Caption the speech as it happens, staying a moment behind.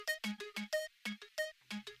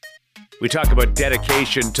We talk about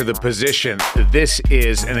dedication to the position. This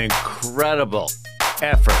is an incredible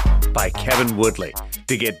effort by Kevin Woodley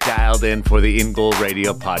to get dialed in for the In Goal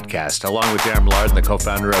Radio podcast. Along with Darren Millard, the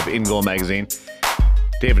co-founder of In Goal magazine,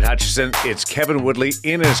 David Hutchison, it's Kevin Woodley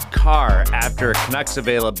in his car after Canucks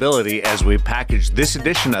availability as we package this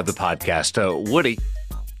edition of the podcast. Woody,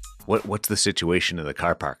 what's the situation in the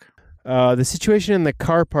car park? The situation in the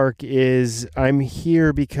car park is I'm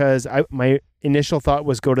here because my initial thought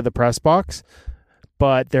was go to the press box,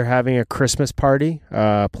 but they're having a Christmas party.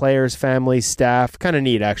 Players, families, staff, kind of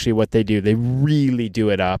neat actually what they do. They really do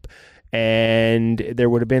it up. And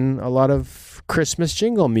there would have been a lot of Christmas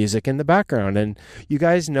jingle music in the background. And you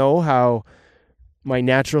guys know how my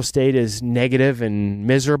natural state is negative and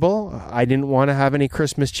miserable. I didn't want to have any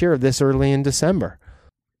Christmas cheer this early in December.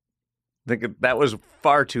 I think that was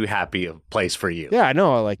far too happy a place for you. Yeah, I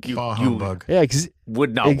know. Like humbug. Yeah,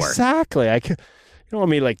 would not work. Exactly. You don't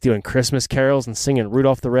want me like doing Christmas carols and singing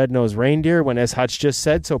Rudolph the Red-Nosed Reindeer when, as Hutch just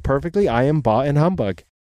said so perfectly, I am bah and humbug.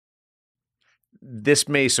 This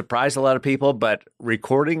may surprise a lot of people, but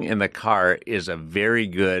recording in the car is a very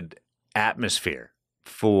good atmosphere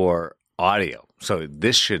for audio. So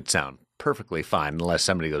this should sound perfectly fine unless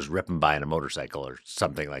somebody goes ripping by in a motorcycle or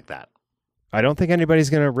something like that. I don't think anybody's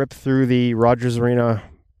going to rip through the Rogers Arena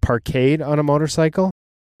parkade on a motorcycle.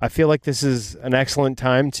 I feel like this is an excellent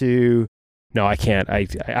time to... No, I can't. I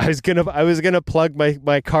was gonna plug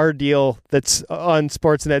my car deal that's on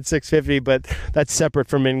Sportsnet 650, but that's separate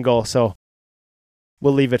from In Goal, so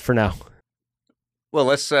we'll leave it for now. Well,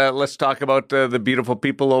 let's talk about the beautiful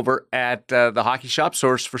people over at the Hockey Shop,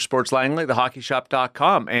 source for Sports Langley,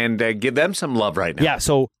 thehockeyshop.com, and give them some love right now. Yeah,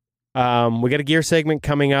 so we got a gear segment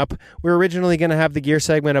coming up. We were originally going to have the gear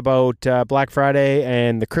segment about Black Friday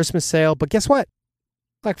and the Christmas sale, but guess what?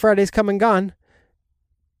 Black Friday's come and gone.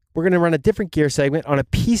 We're going to run a different gear segment on a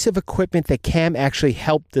piece of equipment that Cam actually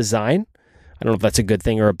helped design. I don't know if that's a good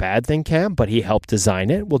thing or a bad thing, Cam, but he helped design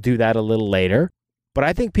it. We'll do that a little later. But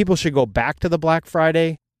I think people should go back to the Black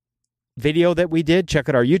Friday video that we did. Check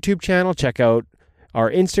out our YouTube channel. Check out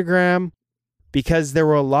our Instagram. Because there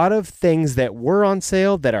were a lot of things that were on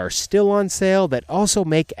sale, that are still on sale, that also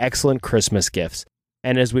make excellent Christmas gifts.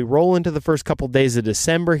 And as we roll into the first couple days of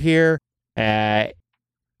December here,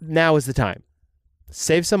 now is the time.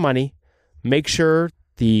 Save some money. Make sure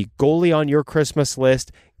the goalie on your Christmas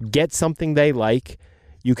list gets something they like.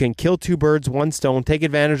 You can kill two birds, one stone. Take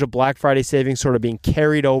advantage of Black Friday savings sort of being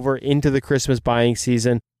carried over into the Christmas buying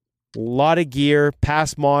season. A lot of gear,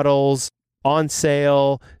 past models, on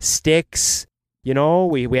sale, sticks. You know,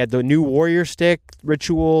 we had the new Warrior stick,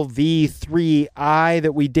 Ritual V3i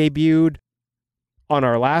that we debuted on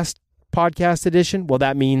our last podcast edition. Well,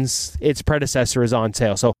 that means its predecessor is on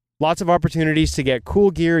sale. So lots of opportunities to get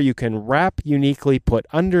cool gear you can wrap uniquely, put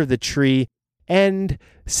under the tree, and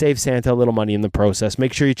save Santa a little money in the process.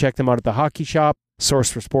 Make sure you check them out at the Hockey Shop,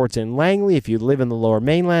 source for sports in Langley if you live in the Lower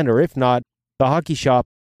Mainland, or if not,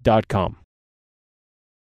 thehockeyshop.com.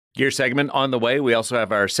 Gear segment on the way. We also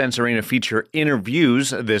have our Sense Arena feature interviews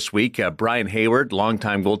this week. Brian Hayward,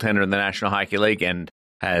 longtime goaltender in the National Hockey League, and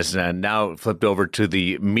has now flipped over to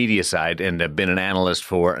the media side and been an analyst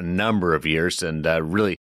for a number of years, and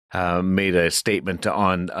really made a statement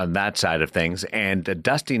on that side of things. And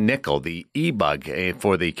Dusty Nickel, the E-Bug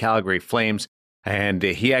for the Calgary Flames, and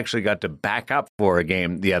he actually got to back up for a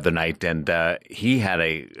game the other night, and he had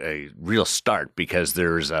a real start because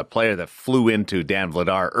there's a player that flew into Dan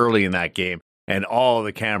Vladar early in that game, and all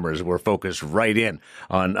the cameras were focused right in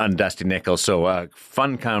on Dusty Nickel. So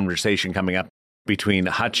fun conversation coming up between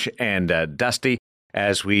Hutch and Dusty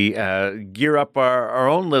as we gear up our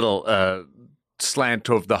own little slant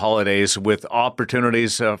of the holidays with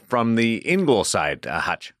opportunities from the in-goal side,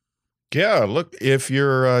 Hutch. Yeah, look, if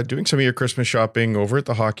you're doing some of your Christmas shopping over at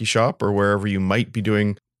the Hockey Shop or wherever you might be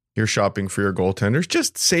doing your shopping for your goaltenders,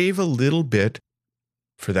 just save a little bit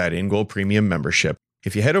for that in-goal premium membership.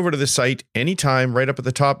 If you head over to the site anytime, right up at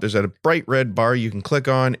the top, there's a bright red bar you can click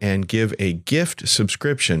on and give a gift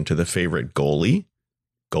subscription to the favorite goalie,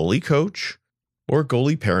 goalie coach, or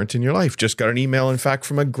goalie parent in your life. Just got an email, in fact,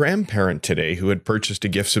 from a grandparent today who had purchased a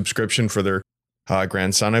gift subscription for their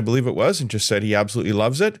grandson, I believe it was, and just said he absolutely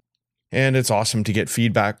loves it. And it's awesome to get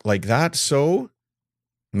feedback like that. So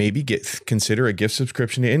maybe consider a gift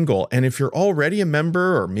subscription to InGoal. And if you're already a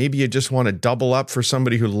member, or maybe you just want to double up for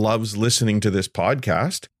somebody who loves listening to this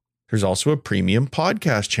podcast, there's also a premium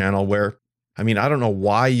podcast channel where, I don't know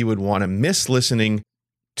why you would want to miss listening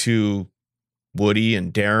to Woody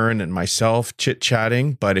and Darren and myself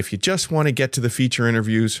chit-chatting, but if you just want to get to the feature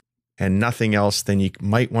interviews and nothing else, then you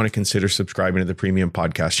might want to consider subscribing to the premium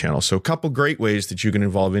podcast channel. So a couple great ways that you can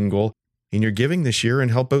involve InGoal in your giving this year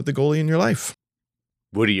and help out the goalie in your life.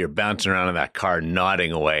 Woody, you're bouncing around in that car,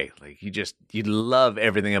 nodding away. Like you love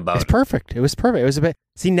everything about it. It's perfect. It was perfect. It was a bit.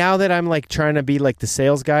 See, now that I'm like trying to be like the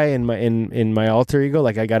sales guy in my alter ego,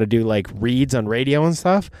 like I got to do like reads on radio and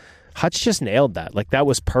stuff. Hutch just nailed that. Like that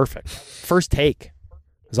was perfect. First take. It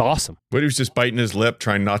was awesome. Woody was just biting his lip,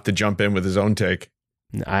 trying not to jump in with his own take.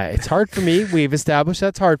 It's hard for me. We've established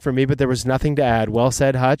that's hard for me, but there was nothing to add. Well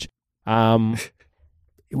said, Hutch.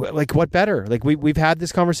 Like what better? Like we've had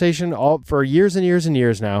this conversation all for years and years and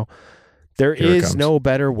years now. There is no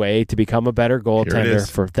better way to become a better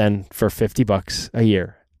goaltender than for $50 a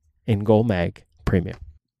year in Goal Mag Premium.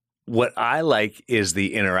 What I like is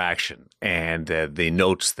the interaction and the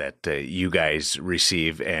notes that you guys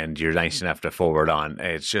receive, and you're nice enough to forward on.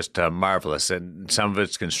 It's just marvelous, and some of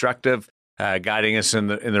it's constructive, guiding us in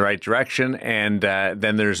the right direction, and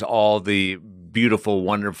then there's all the beautiful,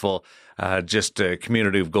 wonderful. Just a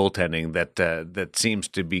community of goaltending that seems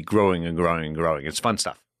to be growing and growing and growing. It's fun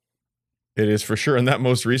stuff. It is for sure. And that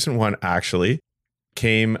most recent one actually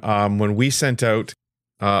came when we sent out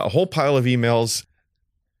a whole pile of emails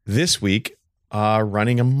this week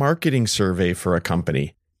running a marketing survey for a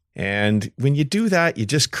company. And when you do that, you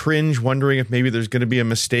just cringe, wondering if maybe there's going to be a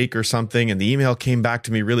mistake or something. And the email came back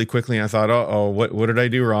to me really quickly. And I thought, what did I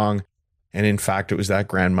do wrong? And in fact, it was that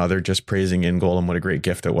grandmother just praising In Goal and what a great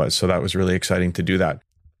gift it was. So that was really exciting to do that.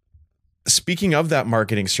 Speaking of that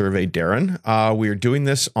marketing survey, Darren, we are doing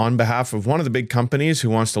this on behalf of one of the big companies who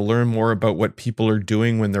wants to learn more about what people are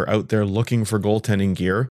doing when they're out there looking for goaltending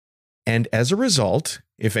gear. And as a result,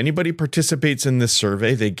 if anybody participates in this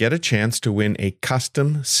survey, they get a chance to win a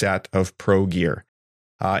custom set of pro gear.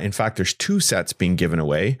 In fact, there's 2 sets being given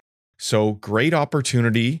away. So great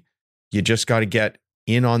opportunity. You just got to get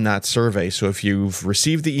in on that survey. So if you've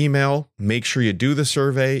received the email, make sure you do the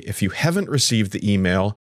survey. If you haven't received the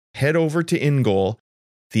email, head over to InGoal.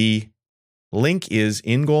 The link is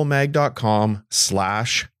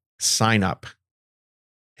ingoalmag.com/signup.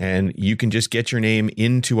 And you can just get your name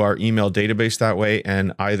into our email database that way.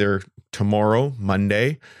 And either tomorrow,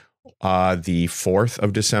 Monday, the 4th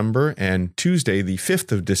of December, and Tuesday, the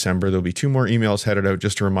 5th of December, there'll be 2 more emails headed out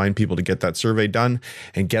just to remind people to get that survey done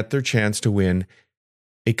and get their chance to win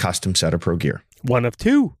a custom set of pro gear. One of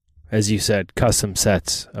 2, as you said, custom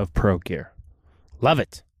sets of pro gear. Love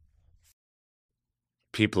it.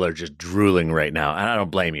 People are just drooling right now, and I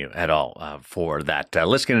don't blame you at all for that.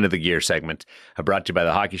 Let's get into the gear segment, brought to you by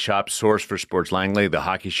the Hockey Shop, source for sports Langley,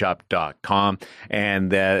 thehockeyshop.com.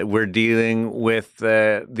 And we're dealing with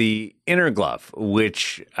the inner glove,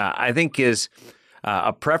 which I think is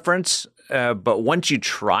a preference, but once you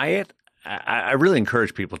try it, I really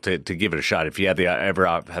encourage people to give it a shot if you ever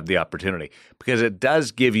have the opportunity, because it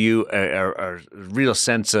does give you a real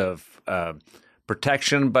sense of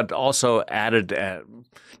protection, but also added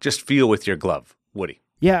just feel with your glove. Woody.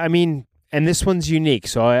 Yeah, I mean, and this one's unique,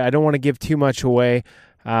 so I don't want to give too much away,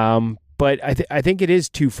 but I think it is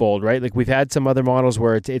twofold, right? Like we've had some other models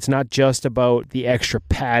where it's not just about the extra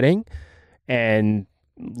padding, and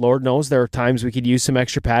Lord knows there are times we could use some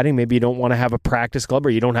extra padding. Maybe you don't want to have a practice glove,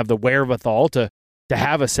 or you don't have the wherewithal to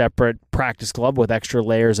have a separate practice glove with extra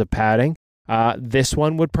layers of padding. This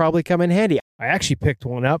one would probably come in handy. I actually picked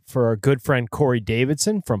one up for our good friend Corey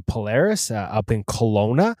Davidson from Polaris up in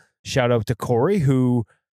Kelowna. Shout out to Corey, who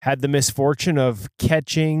had the misfortune of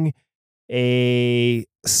catching a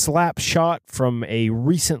slap shot from a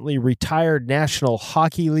recently retired National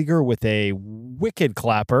Hockey Leaguer with a wicked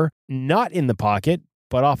clapper, not in the pocket,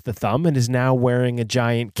 but off the thumb, and is now wearing a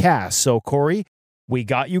giant cast. So, Corey, we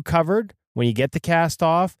got you covered. When you get the cast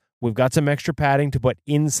off, we've got some extra padding to put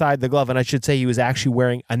inside the glove. And I should say he was actually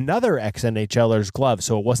wearing another ex-NHLer's glove.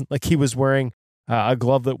 So it wasn't like he was wearing a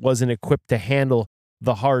glove that wasn't equipped to handle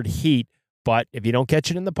the hard heat. But if you don't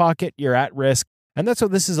catch it in the pocket, you're at risk. And that's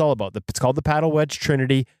what this is all about. It's called the Paddle Wedge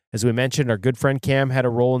Trinity. As we mentioned, our good friend Cam had a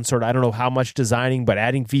role in I don't know how much designing, but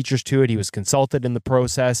adding features to it. He was consulted in the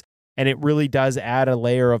process. And it really does add a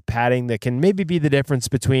layer of padding that can maybe be the difference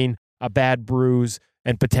between a bad bruise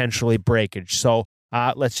and potentially breakage. So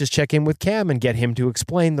let's just check in with Cam and get him to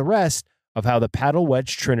explain the rest of how the Paddle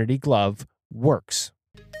Wedge Trinity glove works.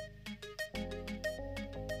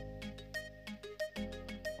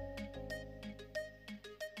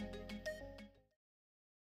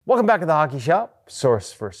 Welcome back to the Hockey Shop,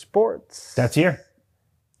 source for sports. That's here.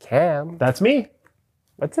 Cam. That's me.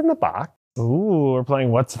 What's in the box? Ooh, we're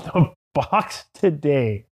playing What's in the Box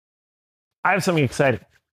today. I have something exciting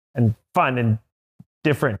and fun and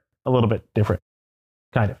different, a little bit different,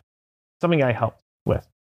 kind of. Something I helped with.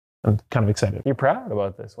 I'm kind of excited. You're proud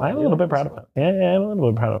about this one. I'm a little bit proud of it. Yeah, I'm a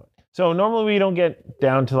little bit proud of it. So normally we don't get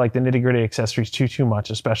down to like the nitty gritty accessories too much,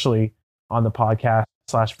 especially on the podcast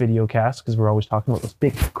 / video cast, because we're always talking about those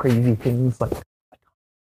big crazy things like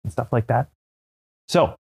and stuff like that.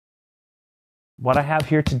 So what I have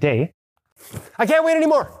here today, I can't wait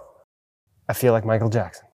anymore. I feel like Michael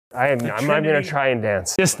Jackson. I'm not going to try and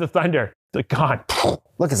dance. Just the thunder, the God.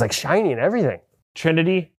 Look, it's like shiny and everything.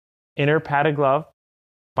 Trinity inner padded glove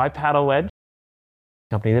by Paddle Wedge,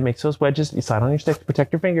 company that makes those wedges you slide on your stick to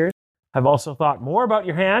protect your fingers. Have also thought more about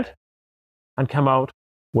your hand and come out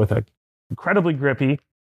with a incredibly grippy,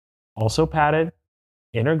 also padded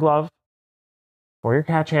inner glove for your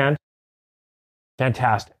catch hand.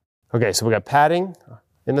 Fantastic. Okay, so we got padding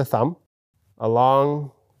in the thumb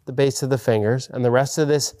along the base of the fingers, and the rest of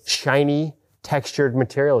this shiny textured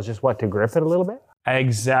material is just what, to grip it a little bit?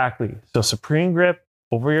 Exactly. So supreme grip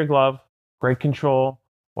over your glove, great control.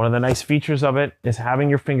 One of the nice features of it is having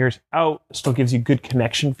your fingers out still gives you good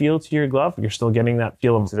connection feel to your glove. You're still getting that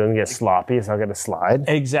feel of... So it doesn't get sloppy, it's not going to slide.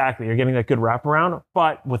 Exactly. You're getting that good wraparound,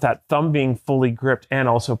 but with that thumb being fully gripped and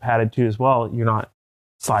also padded too as well, you're not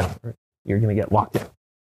sliding. You're going to get locked in.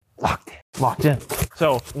 Locked in.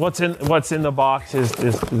 So what's in the box is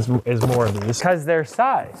more of these. Because their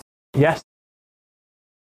size. Yes.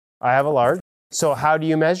 I have a large. So how do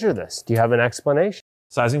you measure this? Do you have an explanation?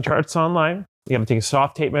 Sizing charts online. You got to take a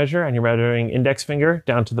soft tape measure, and you're measuring index finger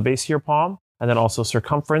down to the base of your palm, and then also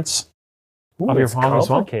circumference of your palm as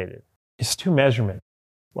well. Complicated. It's 2 measurements.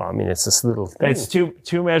 Well, I mean, it's this little thing. It's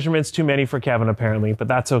two measurements, too many for Kevin apparently, but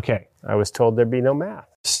that's okay. I was told there'd be no math.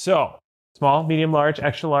 So small, medium, large,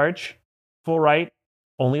 extra large, full right,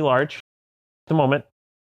 only large at the moment.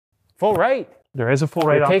 Full right. There is a full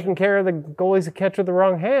right You're option. taking care of the goalies that catch with the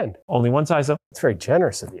wrong hand. Only one size though. It's very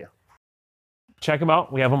generous of you. Check them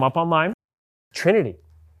out. We have them up online. Trinity.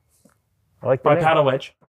 I like the By name. Paddle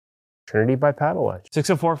Wedge. Trinity by Paddle Wedge.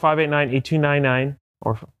 604-589-8299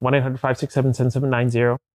 or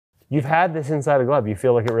 1-800-567-7790. You've had this inside a glove. You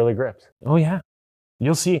feel like it really grips. Oh yeah.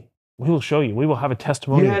 You'll see. We will show you. We will have a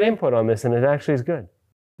testimonial. You had input on this and it actually is good.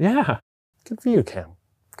 Yeah. Good for you, Cam.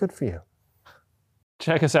 Good for you.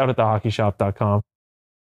 Check us out at thehockeyshop.com.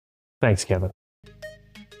 Thanks, Kevin.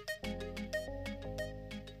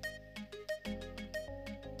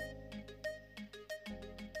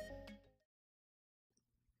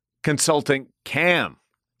 Consulting Cam,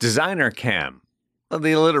 designer Cam. Well,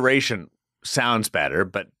 the alliteration sounds better,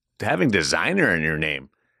 but having designer in your name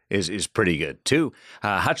is pretty good too.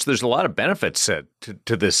 Hutch, there's a lot of benefits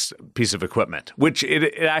to this piece of equipment, which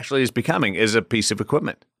it actually is becoming is a piece of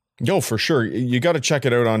equipment. Yo, for sure. You got to check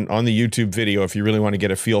it out on the YouTube video if you really want to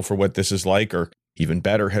get a feel for what this is like, or even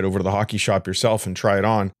better, head over to the hockey shop yourself and try it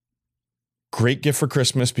on. Great gift for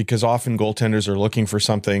Christmas because often goaltenders are looking for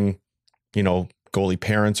something, goalie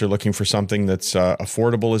parents are looking for something that's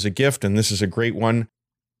affordable as a gift, and this is a great one.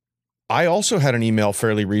 I also had an email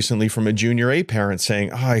fairly recently from a junior A parent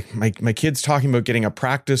saying, my kid's talking about getting a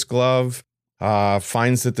practice glove,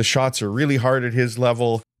 finds that the shots are really hard at his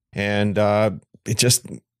level, and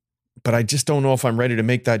but I just don't know if I'm ready to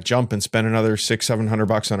make that jump and spend another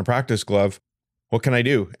 $600-700 on a practice glove. What can I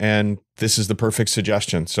do? And this is the perfect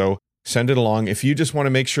suggestion. So send it along. If you just want to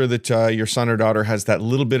make sure that your son or daughter has that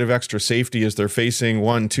little bit of extra safety as they're facing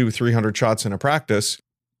 100, 200, 300 shots in a practice,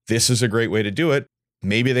 this is a great way to do it.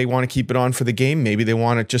 Maybe they want to keep it on for the game. Maybe they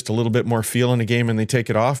want it just a little bit more feel in the game and they take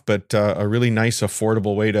it off, but a really nice,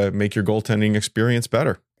 affordable way to make your goaltending experience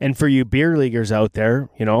better. And for you beer leaguers out there,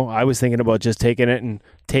 I was thinking about just taking it and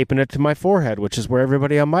taping it to my forehead, which is where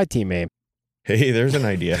everybody on my team aimed. Hey, there's an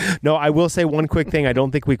idea. No, I will say one quick thing. I don't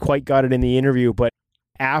think we quite got it in the interview, but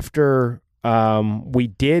after we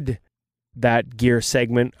did that gear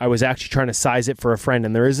segment, I was actually trying to size it for a friend,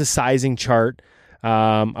 and there is a sizing chart.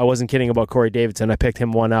 I wasn't kidding about Corey Davidson. I picked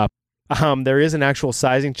him one up. There is an actual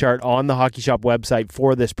sizing chart on the Hockey Shop website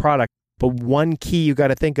for this product, but one key you got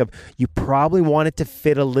to think of, you probably want it to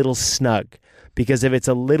fit a little snug, because if it's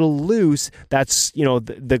a little loose, that's,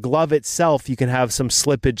 the glove itself, you can have some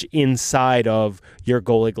slippage inside of your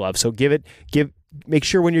goalie glove. So make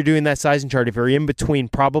sure when you're doing that sizing chart, if you're in between,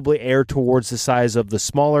 probably err towards the size of the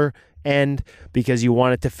smaller end, because you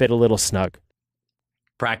want it to fit a little snug.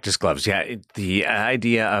 Practice gloves. Yeah, the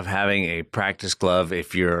idea of having a practice glove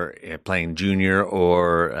if you're playing junior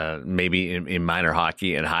or maybe in minor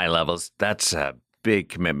hockey at high levels, that's a big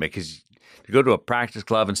commitment, because to go to a practice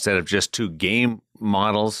glove instead of just 2 game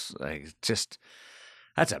models,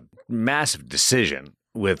 that's a massive decision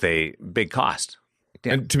with a big cost.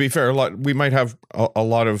 Yeah. And to be fair, we might have a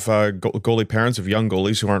lot of goalie parents of young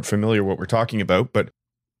goalies who aren't familiar with what we're talking about, but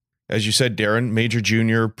as you said, Darren, major,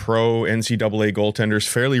 junior, pro, NCAA goaltenders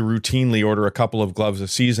fairly routinely order a couple of gloves a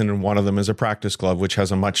season, and one of them is a practice glove, which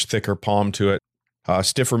has a much thicker palm to it.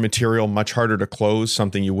 Stiffer material, much harder to close,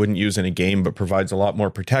 something you wouldn't use in a game, but provides a lot more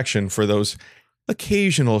protection for those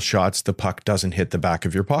occasional shots the puck doesn't hit the back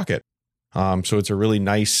of your pocket. So it's a really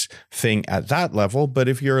nice thing at that level. But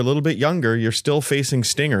if you're a little bit younger, you're still facing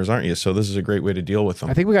stingers, aren't you? So this is a great way to deal with them.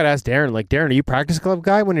 I think we got to ask Darren. Like, Darren, are you practice glove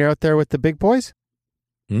guy when you're out there with the big boys?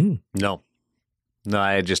 No,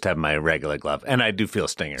 I just have my regular glove, and I do feel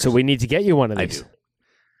stingers. So we need to get you one of these.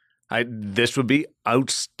 I do. This would be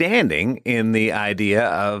outstanding in the idea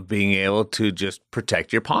of being able to just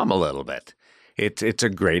protect your palm a little bit. It's a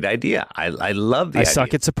great idea. I love the idea. I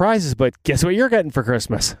suck at surprises, but guess what you're getting for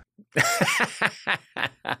Christmas?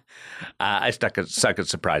 I suck at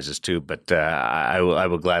surprises too, but I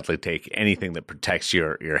will gladly take anything that protects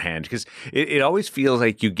your hand, because it always feels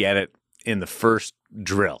like you get it in the first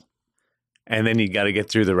drill, and then you got to get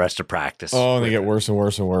through the rest of practice. Oh, and they get worse and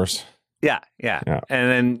worse and worse. Yeah. And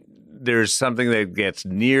then there's something that gets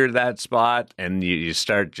near that spot, and you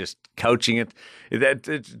start just couching it.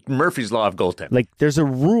 It's Murphy's Law of goaltending. Like, there's a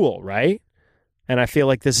rule, right? And I feel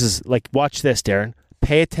like this is like, watch this, Darren.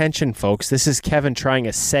 Pay attention, folks. This is Kevin trying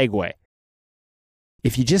a segue.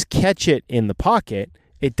 If you just catch it in the pocket,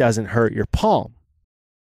 it doesn't hurt your palm.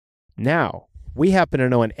 Now, we happen to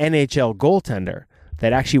know an NHL goaltender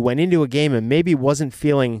that actually went into a game and maybe wasn't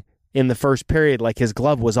feeling in the first period like his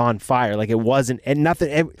glove was on fire, like it wasn't, and not that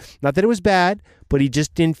it was bad, but he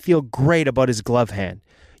just didn't feel great about his glove hand.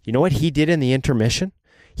 You know what he did in the intermission?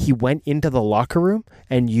 He went into the locker room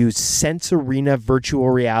and used Sense Arena virtual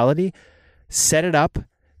reality, set it up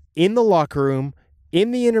in the locker room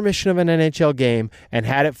in the intermission of an NHL game, and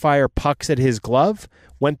had it fire pucks at his glove,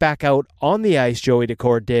 went back out on the ice, Joey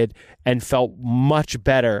Decord did, and felt much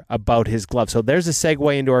better about his glove. So there's a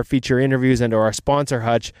segue into our feature interviews and to our sponsor,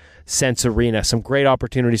 Hutch, Sense Arena. Some great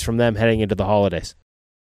opportunities from them heading into the holidays.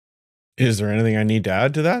 Is there anything I need to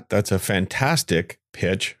add to that? That's a fantastic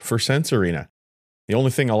pitch for Sense Arena. The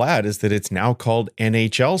only thing I'll add is that it's now called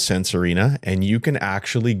NHL Sense Arena, and you can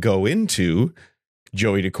actually go into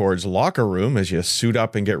Joey Decord's locker room as you suit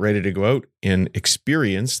up and get ready to go out and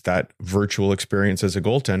experience that virtual experience as a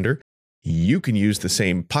goaltender. You can use the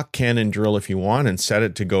same puck cannon drill if you want and set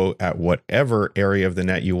it to go at whatever area of the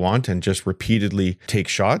net you want and just repeatedly take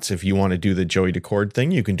shots. If you want to do the Joey Decord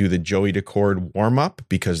thing, you can do the Joey Decord warm-up,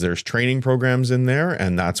 because there's training programs in there,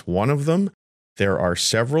 and that's one of them. There are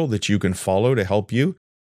several that you can follow to help you.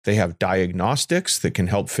 They have diagnostics that can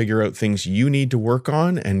help figure out things you need to work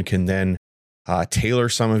on and can then tailor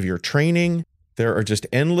some of your training. There are just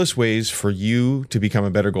endless ways for you to become a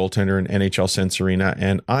better goaltender in NHL Sense Arena,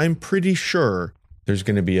 and I'm pretty sure there's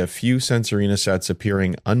going to be a few Sense Arena sets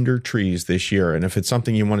appearing under trees this year. And if it's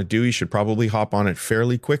something you want to do, you should probably hop on it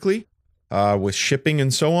fairly quickly with shipping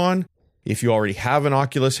and so on. If you already have an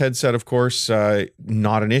Oculus headset, of course,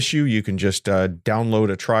 not an issue. You can just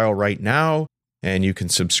download a trial right now, and you can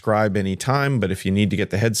subscribe anytime. But if you need to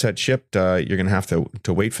get the headset shipped, you're going to have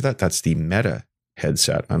to wait for that. That's the Meta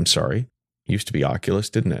headset. I'm sorry. Used to be Oculus,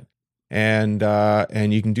 didn't it? And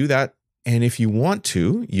you can do that. And if you want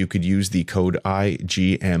to, you could use the code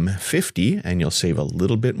IGM50 and you'll save a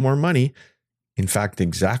little bit more money. In fact,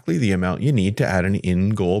 exactly the amount you need to add an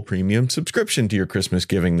in-goal premium subscription to your Christmas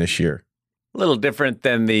giving this year. A little different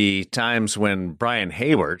than the times when Brian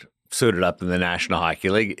Hayward suited up in the National Hockey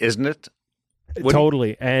League, isn't it?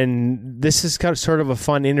 Totally. And this is kind of sort of a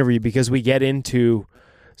fun interview because we get into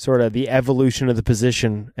sort of the evolution of the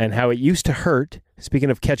position and how it used to hurt, speaking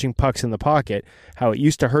of catching pucks in the pocket, how it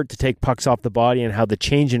used to hurt to take pucks off the body and how the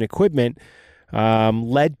change in equipment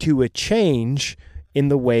led to a change in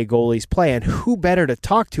the way goalies play. And who better to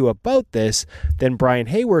talk to about this than Brian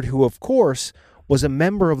Hayward, who, of course, was a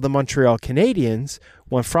member of the Montreal Canadiens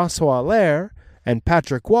when François Allaire and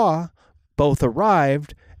Patrick Roy both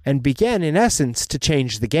arrived and began, in essence, to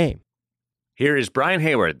change the game. Here is Brian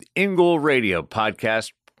Hayward, the In Goal Radio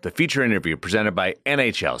podcast, the feature interview presented by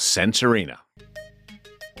NHL Sense Arena.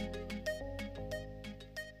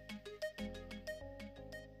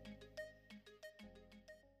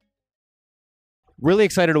 Really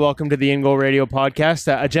excited to welcome to the In Goal Radio podcast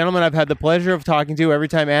a gentleman I've had the pleasure of talking to every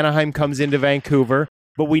time Anaheim comes into Vancouver,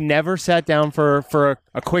 but we never sat down for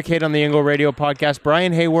a quick hit on the In Goal Radio podcast.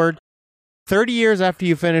 Brian Hayward, 30 years after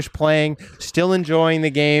you finished playing, still enjoying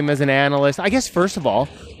the game as an analyst. I guess, first of all,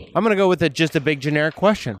 I'm going to go with just a big generic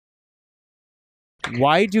question.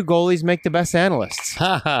 Why do goalies make the best analysts?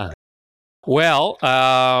 Well,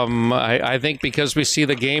 I think because we see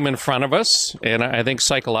the game in front of us, and I think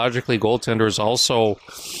psychologically goaltenders also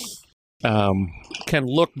can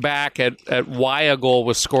look back at why a goal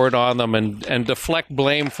was scored on them and deflect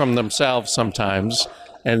blame from themselves sometimes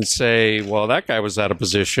and say, well, that guy was out of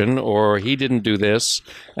position, or he didn't do this,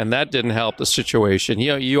 and that didn't help the situation.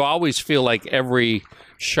 You always feel like every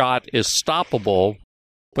shot is stoppable,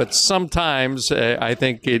 but sometimes I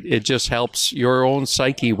think it just helps your own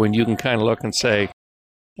psyche when you can kind of look and say,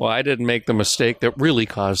 well, I didn't make the mistake that really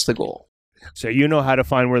caused the goal. So you know how to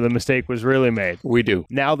find where the mistake was really made. We do.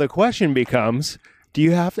 Now the question becomes, do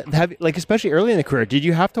you have to have, like, especially early in the career, did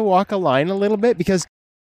you have to walk a line a little bit? Because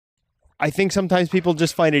I think sometimes people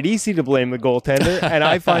just find it easy to blame the goaltender, and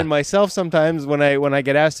I find myself sometimes when I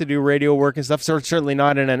get asked to do radio work and stuff, certainly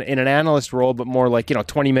not in an analyst role, but more like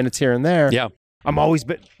 20 minutes here and there. Yeah,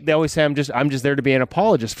 they always say I'm just there to be an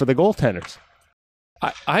apologist for the goaltenders.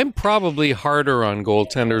 I'm probably harder on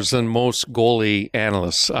goaltenders than most goalie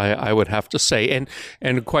analysts, I would have to say.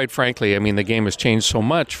 And quite frankly, I mean, the game has changed so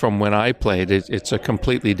much from when I played. It's a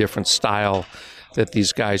completely different style that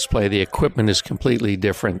these guys play. The equipment is completely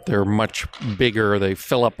different. They're much bigger. They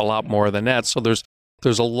fill up a lot more of the net. So there's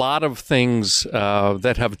a lot of things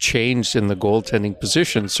that have changed in the goaltending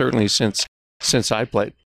position, certainly since I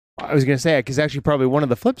played. I was going to say, because actually probably one of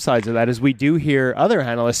the flip sides of that is we do hear other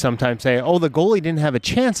analysts sometimes say, oh, the goalie didn't have a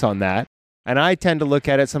chance on that. And I tend to look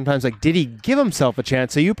at it sometimes like, did he give himself a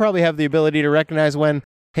chance? So you probably have the ability to recognize when,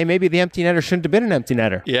 hey, maybe the empty netter shouldn't have been an empty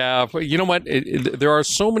netter. Yeah, but you know what? There are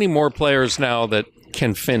so many more players now that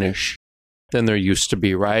can finish than there used to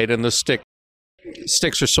be, right? And the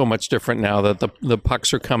sticks are so much different now that the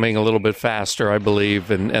pucks are coming a little bit faster, I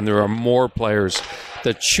believe, and there are more players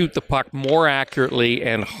that shoot the puck more accurately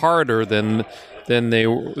and harder than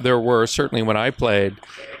there were, certainly when I played.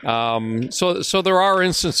 So there are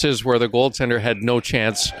instances where the goaltender had no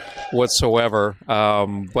chance whatsoever.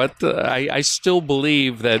 But I still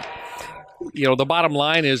believe that, the bottom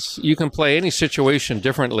line is you can play any situation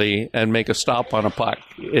differently and make a stop on a puck.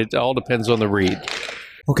 It all depends on the read.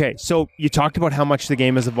 Okay, so you talked about how much the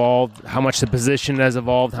game has evolved, how much the position has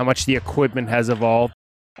evolved, how much the equipment has evolved.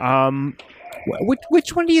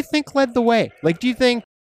 Which one do you think led the way? Like, do you think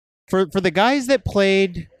for the guys that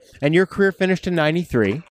played, and your career finished in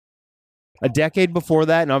 93, a decade before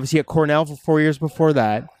that, and obviously at Cornell for 4 years before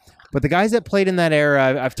that, but the guys that played in that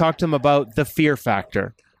era, I've talked to them about the fear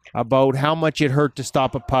factor, about how much it hurt to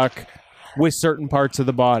stop a puck with certain parts of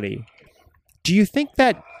the body. Do you think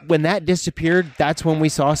that when that disappeared, that's when we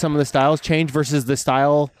saw some of the styles change versus the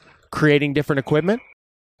style creating different equipment?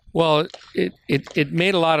 Well, it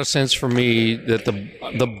made a lot of sense for me that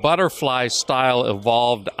the butterfly style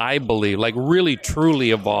evolved, I believe, like really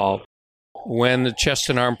truly evolved when the chest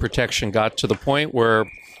and arm protection got to the point where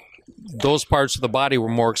those parts of the body were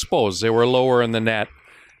more exposed. They were lower in the net.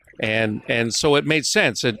 And so it made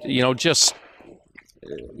sense.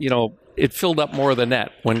 It filled up more of the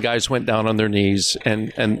net when guys went down on their knees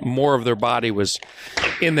and more of their body was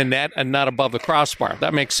in the net and not above the crossbar.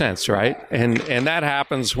 That makes sense, right? And that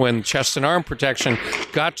happens when chest and arm protection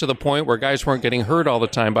got to the point where guys weren't getting hurt all the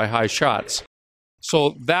time by high shots.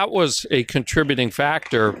 So that was a contributing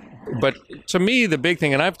factor. But to me, the big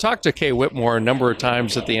thing, and I've talked to Kay Whitmore a number of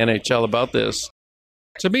times at the NHL about this,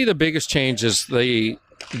 to me the biggest change is the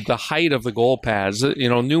height of the goal pads.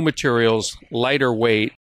 New materials, lighter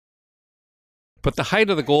weight. But the height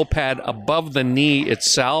of the goal pad above the knee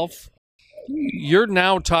itself, you're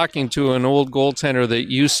now talking to an old goaltender that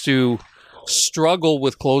used to struggle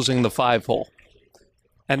with closing the 5-hole.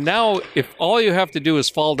 And now, if all you have to do is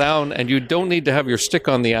fall down and you don't need to have your stick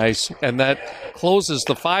on the ice, and that closes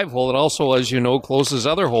the 5-hole, it also, as you know, closes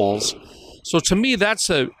other holes. So to me, that's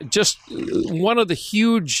just one of the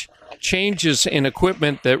huge changes in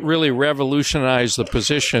equipment that really revolutionized the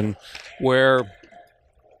position, where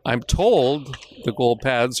I'm told the goal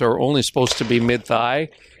pads are only supposed to be mid-thigh.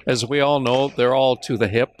 As we all know, they're all to the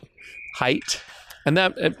hip height.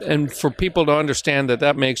 And for people to understand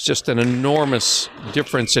that makes just an enormous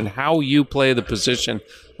difference in how you play the position,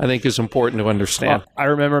 I think is important to understand. I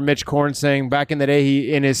remember Mitch Korn saying back in the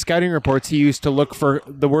day, in his scouting reports, he used to look for,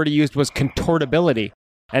 the word he used was contortability.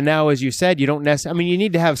 And now, as you said, you don't necessarily, you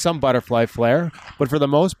need to have some butterfly flair, but for the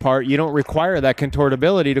most part, you don't require that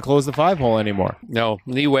contortability to close the 5-hole anymore. No,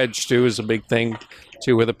 knee wedge too is a big thing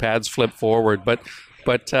too, where the pads flip forward. But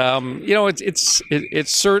it's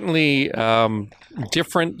certainly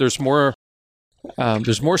different. There's more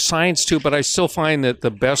science to it, but I still find that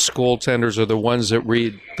the best goaltenders are the ones that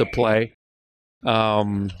read the play.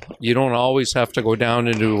 You don't always have to go down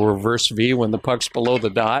into a reverse V when the puck's below the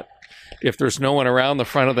dot. If there's no one around the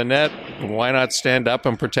front of the net, why not stand up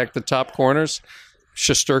and protect the top corners?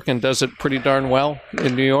 Shesterkin does it pretty darn well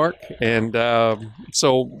in New York, and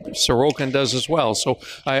so Sorokin does as well. So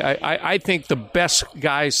I think the best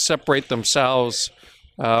guys separate themselves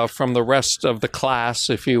from the rest of the class,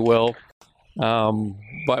 if you will,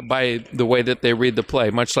 by the way that they read the play,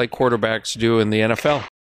 much like quarterbacks do in the NFL.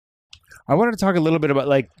 I wanted to talk a little bit about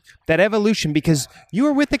like that evolution, because you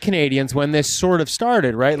were with the Canadians when this sort of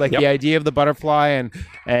started, right? Like the idea of the butterfly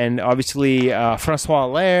and obviously Francois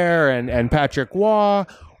Allaire and Patrick Waugh.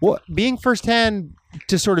 Being firsthand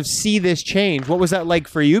to sort of see this change, what was that like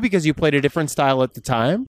for you? Because you played a different style at the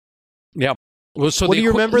time. Yeah. Well, so what do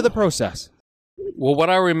you remember the process? Well, what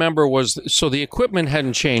I remember was, so the equipment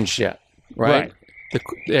hadn't changed yet, right?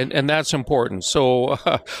 And that's important. So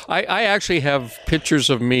I actually have pictures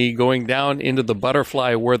of me going down into the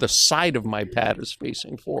butterfly where the side of my pad is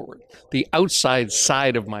facing forward. The outside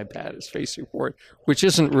side of my pad is facing forward, which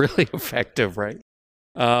isn't really effective, right?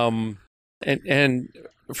 And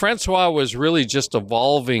Francois was really just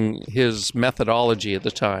evolving his methodology at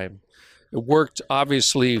the time. It worked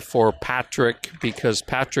obviously for Patrick because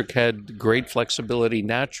Patrick had great flexibility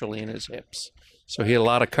naturally in his hips. So he had a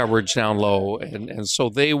lot of coverage down low, and so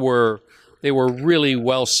they were really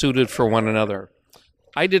well suited for one another.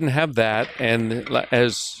 I didn't have that, and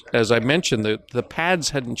as I mentioned, the pads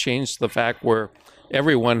hadn't changed to the fact where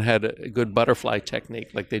everyone had a good butterfly technique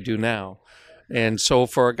like they do now. And so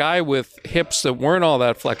for a guy with hips that weren't all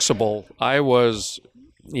that flexible, I was,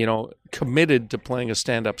 committed to playing a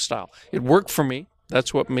stand-up style. It worked for me.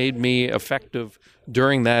 That's what made me effective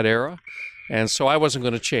during that era. And so I wasn't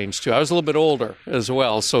going to change, too. I was a little bit older as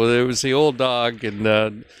well, so there was the old dog and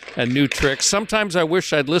new tricks. Sometimes I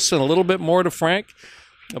wish I'd listened a little bit more to Frank,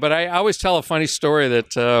 but I always tell a funny story that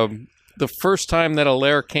the first time that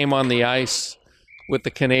Allaire came on the ice with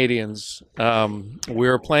the Canadians, we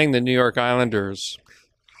were playing the New York Islanders,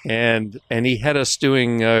 and he had us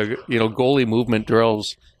doing goalie movement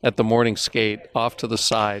drills at the morning skate off to the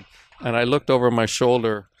side, and I looked over my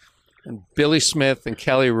shoulder, and Billy Smith and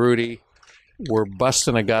Kelly Rudy were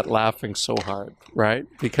busting a gut laughing so hard, right?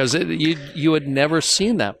 Because you had never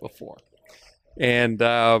seen that before. And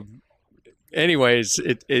anyways,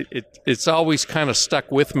 it's always kind of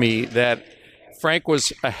stuck with me that Frank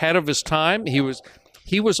was ahead of his time.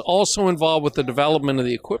 He was also involved with the development of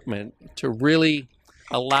the equipment to really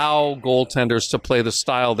allow goaltenders to play the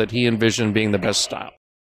style that he envisioned being the best style.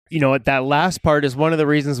 That last part is one of the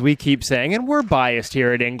reasons we keep saying, and we're biased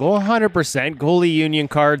here at Ingle, 100%, goalie union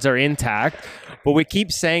cards are intact, but we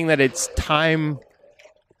keep saying that it's time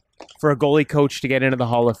for a goalie coach to get into the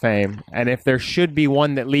Hall of Fame. And if there should be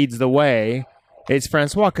one that leads the way, it's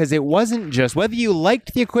Francois, because it wasn't just, whether you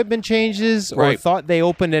liked the equipment changes or thought they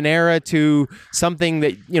opened an era to something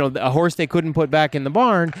that, a horse they couldn't put back in the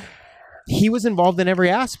barn, he was involved in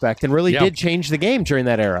every aspect and really did change the game during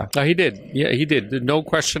that era. He did. Yeah, he did. No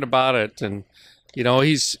question about it. And,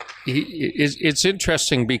 it's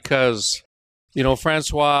interesting because,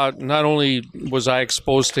 Francois, not only was I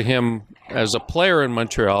exposed to him as a player in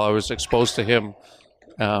Montreal, I was exposed to him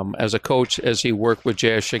as a coach as he worked with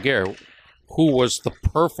J.S. Giguère, who was the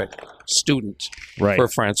perfect student for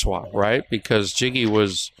Francois, right? Because Jiggy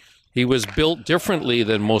was built differently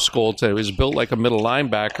than most goaltenders. He was built like a middle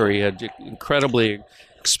linebacker. He had incredibly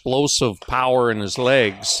explosive power in his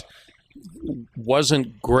legs.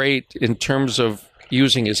 Wasn't great in terms of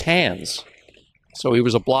using his hands. So he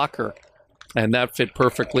was a blocker. And that fit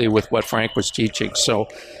perfectly with what Frank was teaching. So,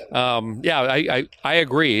 I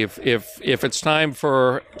agree. If it's time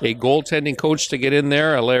for a goaltending coach to get in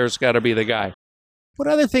there, Allaire's got to be the guy. What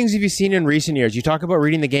other things have you seen in recent years? You talk about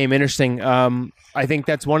reading the game. Interesting. I think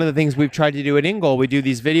that's one of the things we've tried to do at Ingle. We do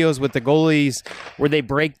these videos with the goalies where they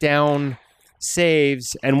break down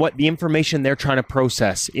saves and what the information they're trying to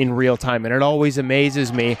process in real time. And it always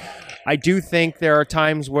amazes me. I do think there are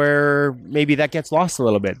times where maybe that gets lost a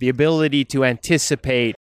little bit. The ability to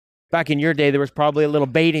anticipate. Back in your day, there was probably a little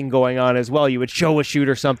baiting going on as well. You would show a shoot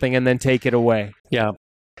or something and then take it away. Yeah.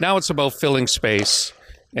 Now it's about filling space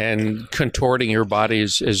and contorting your body,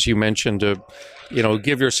 as you mentioned, to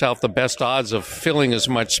give yourself the best odds of filling as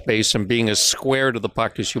much space and being as square to the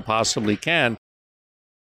puck as you possibly can.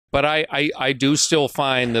 But I do still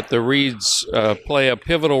find that the reads play a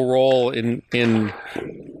pivotal role in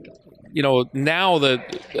now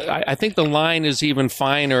that I think the line is even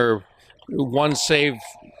finer. One save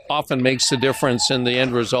often makes the difference in the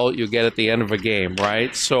end result you get at the end of a game,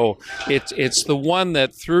 right? So it's the one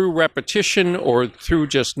that through repetition or through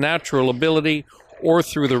just natural ability or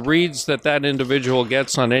through the reads that individual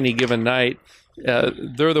gets on any given night,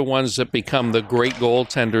 they're the ones that become the great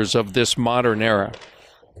goaltenders of this modern era.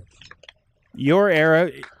 Your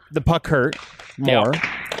era, the puck hurt. more.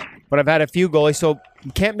 But I've had a few goalies, so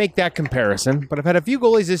can't make that comparison. But I've had a few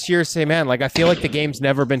goalies this year say, man, like I feel like the game's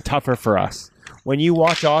never been tougher for us. When you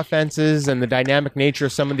watch offenses and the dynamic nature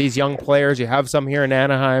of some of these young players, you have some here in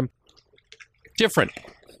Anaheim. Different.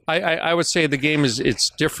 I would say the game it's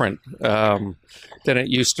different than it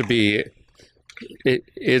used to be.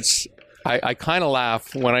 I kind of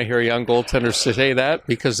laugh when I hear young goaltenders say that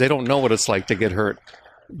because they don't know what it's like to get hurt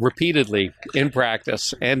repeatedly in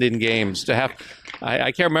practice and in games.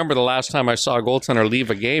 I can't remember the last time I saw a goaltender leave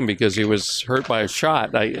a game because he was hurt by a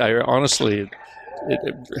shot. I honestly,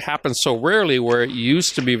 it happens so rarely where it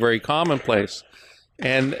used to be very commonplace,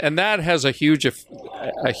 and that has a huge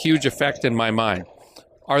effect in my mind.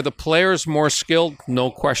 Are the players more skilled? No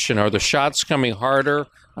question. Are the shots coming harder?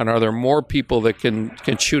 And are there more people that can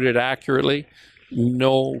shoot it accurately?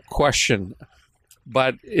 No question.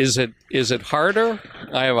 But is it harder?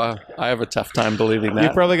 I have a tough time believing that. You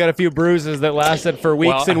probably got a few bruises that lasted for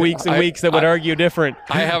weeks and weeks and weeks that would argue different.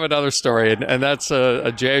 I have another story, and that's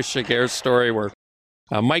a Jay Shiger story where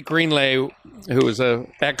Mike Greenlay, who was a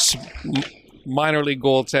ex-minor league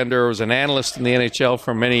goaltender, was an analyst in the NHL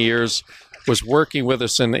for many years, was working with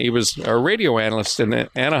us, and he was a radio analyst in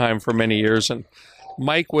Anaheim for many years. And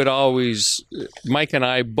Mike and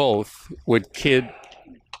I both would kid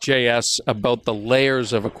JS about the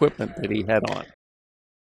layers of equipment that he had on.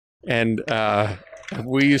 And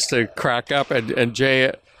we used to crack up, and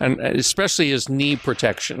Jay, and especially his knee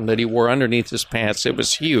protection that he wore underneath his pants, it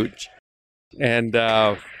was huge. And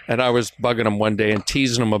I was bugging him one day and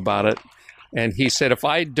teasing him about it. And he said, if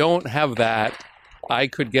I don't have that, I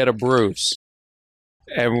could get a bruise.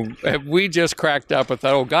 And we just cracked up and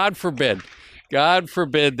thought, oh, God forbid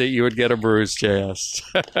that you would get a bruise, JS.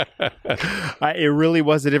 It really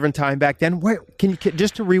was a different time back then. Can you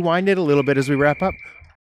just to rewind it a little bit as we wrap up?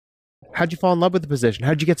 How'd you fall in love with the position?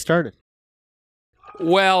 How'd you get started?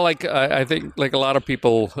 Well, I think like a lot of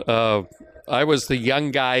people, I was the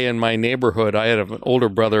young guy in my neighborhood. I had an older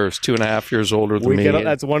brother who's 2.5 years older than me.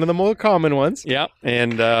 That's one of the more common ones. Yeah,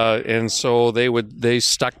 and so they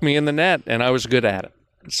stuck me in the net, and I was good at it.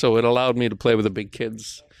 So it allowed me to play with the big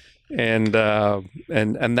kids, and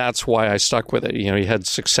that's why I stuck with it. You know, you had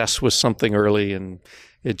success with something early, and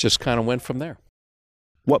it just kind of went from there.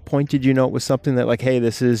 What point did you know it was something that, like, hey,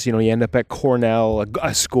 this is, you end up at Cornell,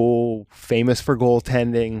 a school famous for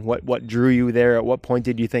goaltending. What drew you there? At what point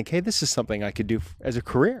did you think, hey, this is something I could do as a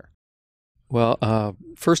career? Well,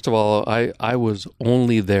 first of all, I was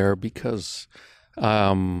only there because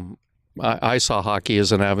I saw hockey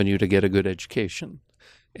as an avenue to get a good education.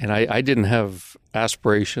 And I didn't have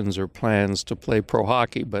aspirations or plans to play pro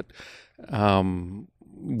hockey, but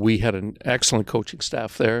we had an excellent coaching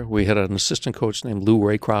staff there. We had an assistant coach named Lou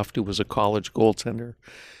Raycroft, who was a college goaltender.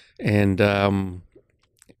 And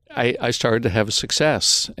I started to have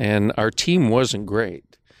success, and our team wasn't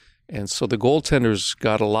great. And so the goaltenders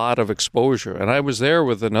got a lot of exposure. And I was there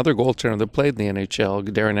with another goaltender that played in the NHL,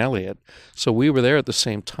 Darren Elliott. So we were there at the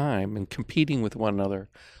same time and competing with one another,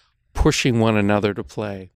 pushing one another to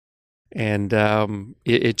play. And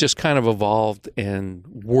it just kind of evolved and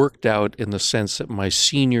worked out in the sense that my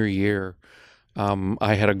senior year,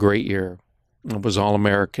 I had a great year. I was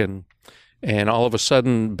All-American. And all of a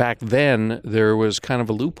sudden, back then, there was kind of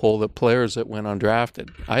a loophole that players that went undrafted.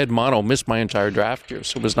 I had missed my entire draft year,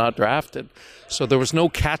 so was not drafted. So there was no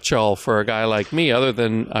catch-all for a guy like me other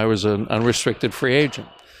than I was an unrestricted free agent.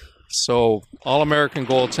 So All-American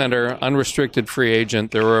goaltender, unrestricted free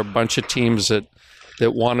agent. There were a bunch of teams that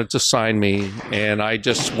wanted to sign me, and I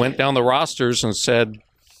just went down the rosters and said,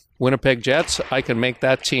 Winnipeg Jets, I can make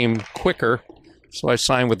that team quicker. So I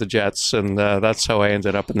signed with the Jets, and that's how I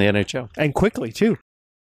ended up in the NHL. And quickly, too.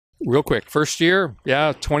 Real quick. First year,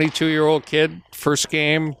 22-year-old kid, first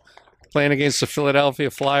game, playing against the Philadelphia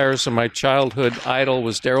Flyers, and my childhood idol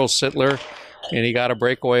was Darryl Sittler, and he got a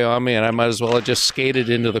breakaway on me, and I might as well have just skated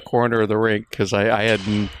into the corner of the rink because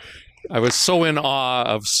I was so in awe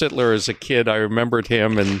of Sittler as a kid. I remembered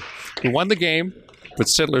him, and he won the game, but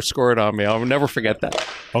Sittler scored on me. I'll never forget that.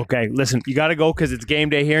 Okay, listen, you got to go because it's game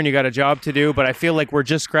day here and you got a job to do, but I feel like we're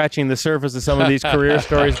just scratching the surface of some of these career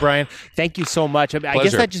stories, Brian. Thank you so much. I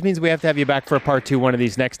guess that just means we have to have you back for a part 2 one of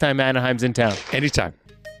these next time Anaheim's in town. Anytime.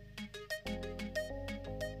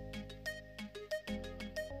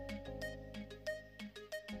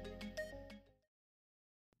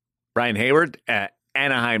 Brian Hayward,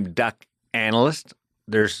 Anaheim Duck analyst.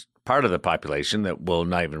 There's part of the population that will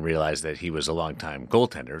not even realize that he was a longtime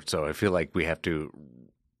goaltender. So I feel like we have to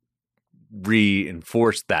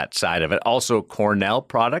reinforce that side of it. Also, Cornell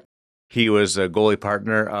product. He was a goalie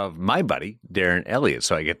partner of my buddy, Darren Elliott.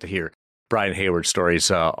 So I get to hear Brian Hayward stories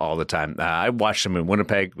all the time. I watched him in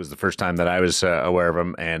Winnipeg. Was the first time that I was aware of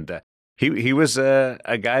him, and he was a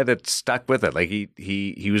guy that stuck with it. Like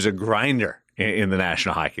he was a grinder in the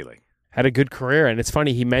National Hockey League. Had a good career, and it's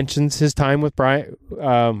funny he mentions his time with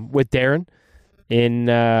with Darren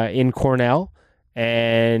in Cornell,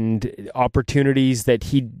 and opportunities that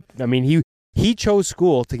he chose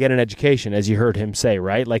school to get an education, as you heard him say,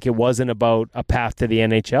 right? Like it wasn't about a path to the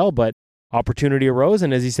NHL, but opportunity arose,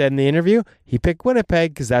 and as he said in the interview, he picked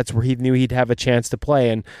Winnipeg because that's where he knew he'd have a chance to play.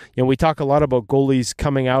 And we talk a lot about goalies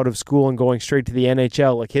coming out of school and going straight to the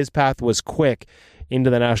NHL. Like his path was quick into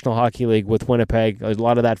the National Hockey League with Winnipeg. There's a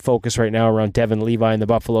lot of that focus right now around Devin Levi and the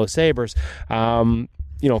Buffalo Sabres. Brian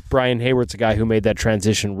Hayward's a guy who made that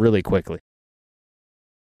transition really quickly.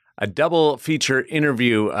 A double feature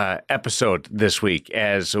interview episode this week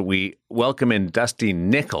as we welcome in Dusty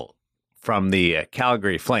Nickel from the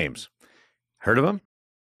Calgary Flames. Heard of him?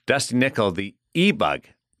 Dusty Nickel, the e-bug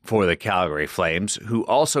for the Calgary Flames, who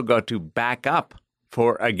also got to back up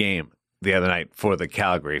for a game the other night for the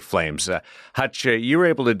Calgary Flames. Hutch, you were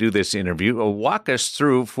able to do this interview. Walk us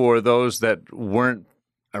through for those that weren't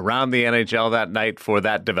around the NHL that night for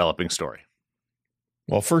that developing story.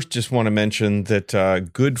 Well, first, just want to mention that a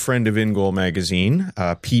good friend of In Goal Magazine,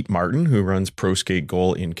 Pete Martin, who runs Pro Skate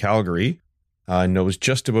Goal in Calgary, knows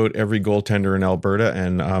just about every goaltender in Alberta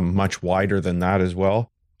and much wider than that as well.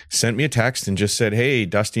 Sent me a text and just said, hey,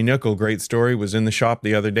 Dusty Nickel, great story, was in the shop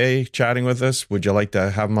the other day chatting with us. Would you like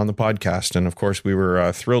to have him on the podcast? And of course, we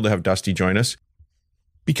were thrilled to have Dusty join us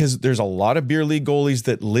because there's a lot of beer league goalies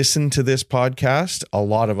that listen to this podcast. A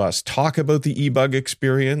lot of us talk about the e-bug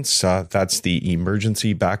experience. That's the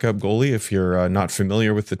emergency backup goalie, if you're not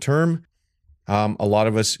familiar with the term. A lot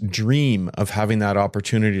of us dream of having that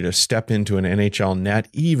opportunity to step into an NHL net,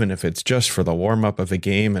 even if it's just for the warm-up of a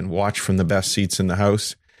game and watch from the best seats in the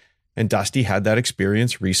house. And Dusty had that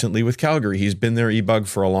experience recently with Calgary. He's been their e-bug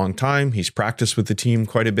for a long time. He's practiced with the team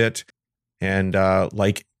quite a bit. And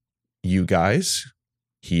like you guys,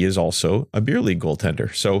 he is also a beer league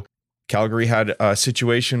goaltender. So Calgary had a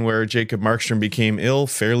situation where Jacob Markstrom became ill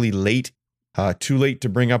fairly late, too late to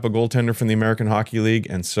bring up a goaltender from the American Hockey League.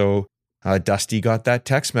 And so Dusty got that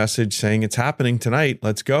text message saying it's happening tonight.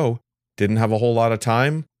 Let's go. Didn't have a whole lot of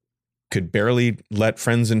time. Could barely let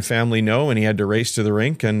friends and family know, and he had to race to the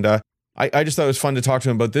rink. And I just thought it was fun to talk to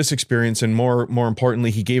him about this experience. And more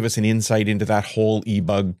importantly, he gave us an insight into that whole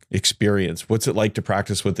e-bug experience. What's it like to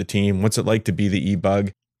practice with the team? What's it like to be the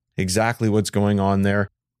e-bug? Exactly what's going on there.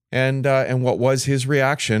 And what was his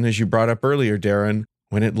reaction, as you brought up earlier, Darren,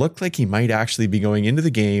 when it looked like he might actually be going into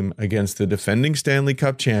the game against the defending Stanley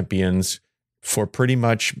Cup champions for pretty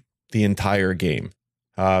much the entire game.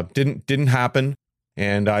 Didn't happen.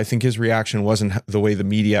 And I think his reaction wasn't the way the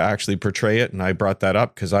media actually portray it. And I brought that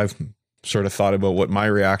up because I've sort of thought about what my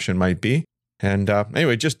reaction might be. And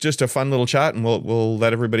anyway, just a fun little chat, and we'll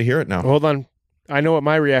let everybody hear it now. Hold on. I know what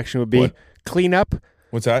my reaction would be. What? Clean up.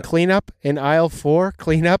 What's that? Clean up in aisle 4.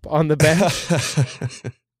 Clean up on the bench.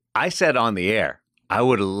 I said on the air, I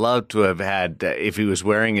would have loved to have had, if he was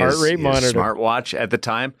wearing his smartwatch at the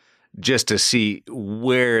time, just to see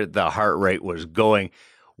where the heart rate was going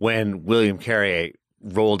when William Carrier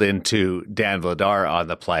rolled into Dan Vladar on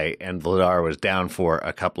the play, and Vladar was down for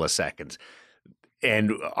a couple of seconds.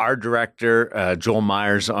 And our director, Joel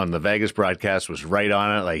Myers, on the Vegas broadcast was right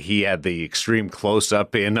on it. Like, he had the extreme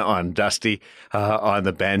close-up in on Dusty on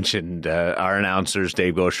the bench, and our announcers,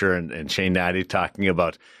 Dave Gosher and Shane Natty, talking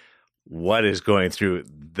about what is going through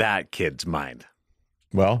that kid's mind.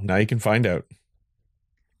 Well, now you can find out.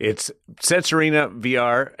 It's Sense Arena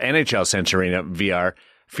VR, NHL Sense Arena VR,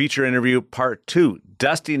 feature interview part 2.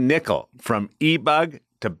 Dusty Nickel, from e-bug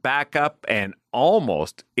to backup and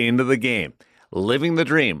almost into the game. Living the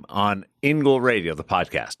Dream on In Goal Radio, the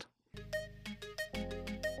podcast.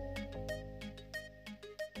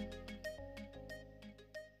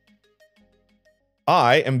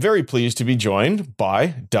 I am very pleased to be joined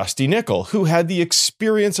by Dusty Nickel, who had the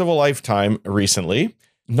experience of a lifetime recently,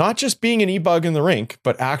 not just being an e-bug in the rink,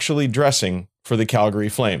 but actually dressing for the Calgary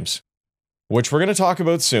Flames, which we're going to talk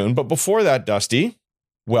about soon. But before that, Dusty,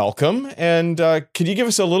 welcome. And could you give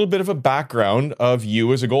us a little bit of a background of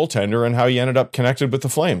you as a goaltender and how you ended up connected with the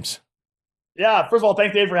Flames? Yeah, first of all,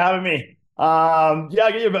 thanks, Dave, for having me. I'll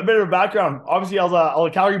give you a bit of a background. Obviously, I was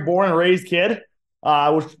a Calgary born and raised kid,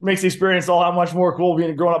 which makes the experience all that much more cool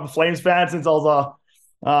growing up a Flames fan since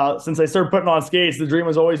since I started putting on skates. The dream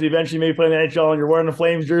was always to eventually maybe play in the NHL, and you're wearing a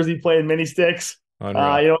Flames jersey, playing mini sticks,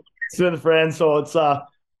 with friends. So it's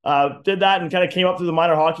did that and kind of came up through the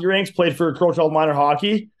minor hockey ranks, played for Crowchild minor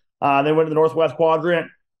hockey, then went to the Northwest Quadrant,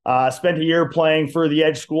 spent a year playing for the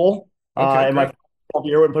Edge School, Okay, in my great.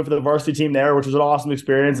 year, went and played for the varsity team there, which was an awesome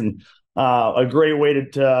experience and a great way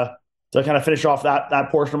to kind of finish off that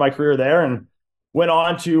portion of my career there. And went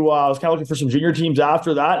on to I was kind of looking for some junior teams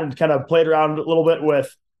after that, and kind of played around a little bit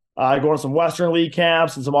with going to some Western League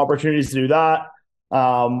camps and some opportunities to do that.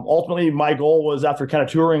 Ultimately, my goal was, after kind of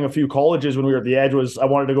touring a few colleges when we were at the Edge, was I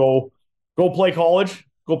wanted to go play college,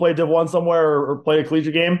 go play Div 1 somewhere, or play a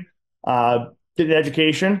collegiate game, get an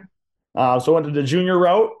education. So I went to the junior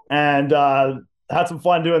route and had some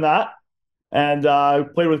fun doing that. And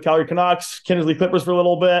played with Calgary Canucks, Kindersley Clippers for a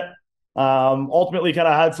little bit. Ultimately, kind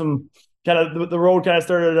of had some the road kind of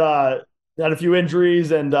started. Had a few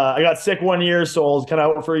injuries, and I got sick one year, so I was kind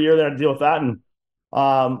of out for a year there to deal with that. And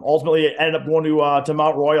ultimately ended up going to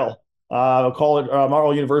Mount Royal college, Mount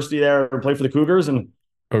Royal University there, and played for the Cougars. And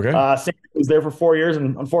was there for 4 years,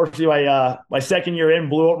 and unfortunately my second year in,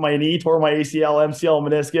 blew out my knee, tore my ACL, MCL,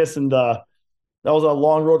 meniscus, and that was a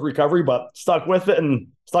long road recovery, but stuck with it and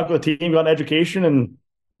stuck with the team, got an education, and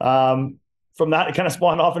from that it kind of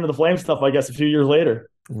spawned off into the Flame stuff, I guess, a few years later.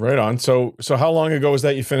 Right on. So how long ago was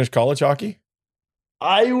that you finished college hockey?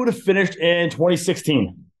 I would have finished in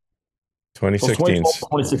 2016. 2016.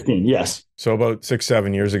 2016, yes. So about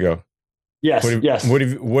 6-7 years ago. Yes, yes.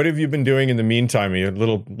 What have you been doing in the meantime? A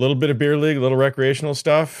little bit of beer league, a little recreational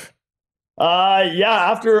stuff?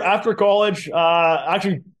 After college,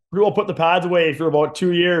 actually pretty well put the pads away for about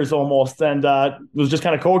 2 years almost, and was just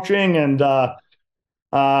kind of coaching, and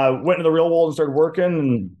went into the real world and started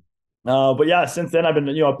working. And but yeah, since then I've been,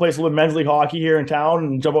 I play a little men's league hockey here in town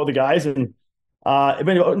and jump out with the guys. And I've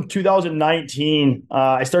been about in 2019.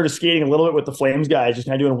 I started skating a little bit with the Flames guys, just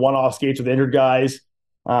kind of doing one-off skates with injured guys.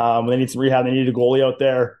 When they need some rehab, they need a goalie out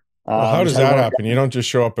there. Well, how does that happen? You don't just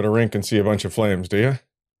show up at a rink and see a bunch of Flames, do you?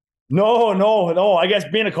 No. I guess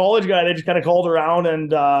being a college guy, they just kind of called around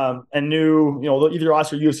and knew, either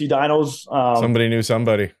us or UFC Dinos. Somebody knew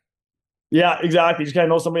somebody. Yeah, exactly. Just kind of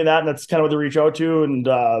know somebody and that's kind of what they reach out to. And,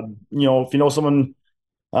 if you know someone,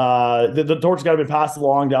 the torch's got to be passed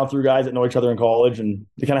along down through guys that know each other in college, and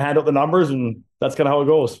they kind of hand out the numbers, and that's kind of how it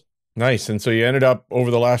goes. Nice. And so you ended up over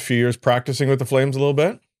the last few years practicing with the Flames a little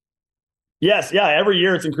bit? Yes. Yeah. Every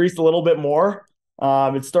year it's increased a little bit more.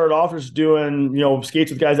 It started off just doing,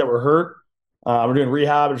 skates with guys that were hurt. We're doing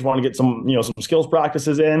rehab. I just want to get some skills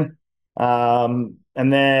practices in.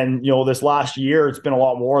 And then, this last year, it's been a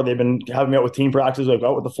lot more. They've been having me out with team practices. I've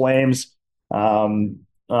out with the Flames,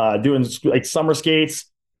 doing like summer skates.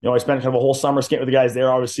 I spent kind of a whole summer skating with the guys there.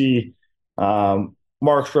 Obviously,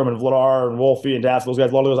 Markstrom and Vladar and Wolfie and Dass, those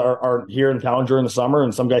guys, a lot of those are here in town during the summer,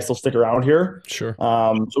 and some guys still stick around here. Sure.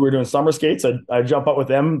 So we're doing summer skates. I jump up with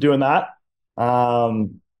them doing that.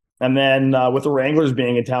 And then with the Wranglers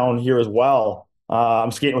being in town here as well,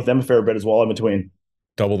 I'm skating with them a fair bit as well in between.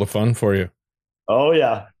 Double the fun for you. Oh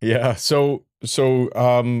yeah. Yeah. So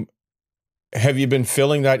have you been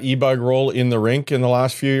filling that e-bug role in the rink in the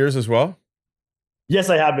last few years as well? Yes,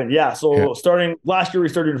 I have been. Yeah. So starting last year, we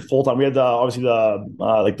started full time. We had obviously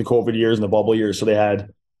the COVID years and the bubble years. So they had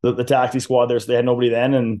the taxi squad there. So they had nobody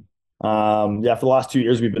then. And for the last 2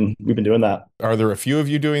 years, we've been doing that. Are there a few of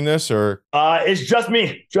you doing this, or? It's just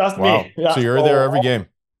me. Wow. Me. Yeah. So you're there every game.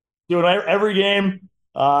 Doing every game.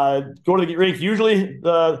 Go to the rink. Usually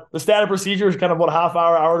the standard procedure is kind of about a half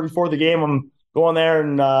hour before the game. I'm going there,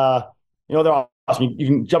 and they're awesome. You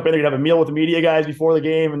can jump in there, you can have a meal with the media guys before the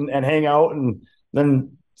game and hang out, and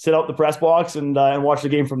then sit out the press box and watch the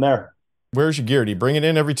game from there. Where's your gear? Do you bring it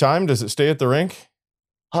in every time? Does it stay at the rink?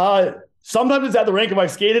 Sometimes it's at the rink. If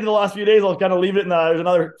I've skated in the last few days, I'll kind of leave it there's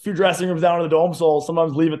another few dressing rooms down in the dome, so I'll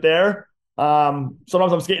sometimes leave it there.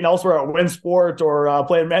 Sometimes I'm skating elsewhere at WinSport or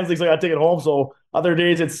playing men's leagues, so I got to take it home. So other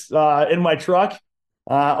days it's in my truck.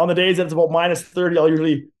 On the days that it's about minus 30, I'll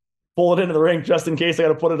usually pull it into the rink just in case I got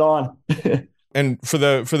to put it on. And for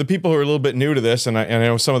the people who are a little bit new to this, and I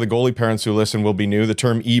know some of the goalie parents who listen will be new, the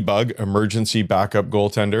term e-bug, emergency backup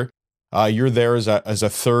goaltender, you're there as a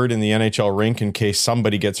third in the NHL rink in case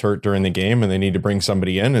somebody gets hurt during the game and they need to bring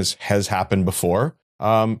somebody in, as has happened before.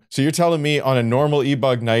 So you're telling me on a normal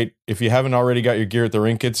e-bug night, if you haven't already got your gear at the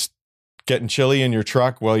rink, it's getting chilly in your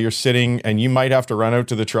truck while you're sitting, and you might have to run out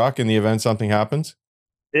to the truck in the event something happens?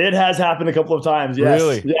 It has happened a couple of times, yes.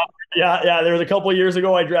 Really? Yeah. There was a couple of years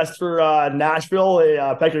ago I dressed for Nashville.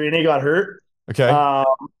 Pecorini got hurt. Okay.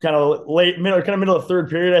 Kind of middle of the third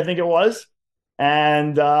period, I think it was.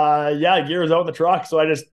 And gear was out in the truck. So I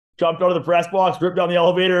just jumped out of the press box, ripped down the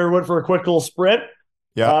elevator, went for a quick little sprint.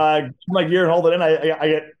 Yeah. My gear and hold it in. I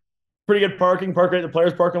get pretty good park right at the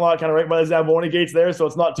players' parking lot, kind of right by the Zamboni gates there. So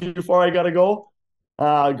it's not too far. I got to go.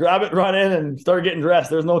 Grab it, run in, and start getting dressed.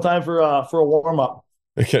 There's no time for a warm up.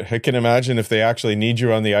 I can imagine if they actually need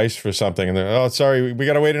you on the ice for something and they're, oh, sorry, we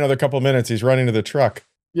got to wait another couple of minutes. He's running to the truck.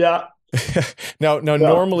 Yeah. Now,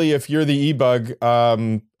 normally if you're the e-bug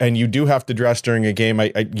and you do have to dress during a game,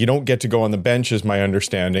 you don't get to go on the bench is my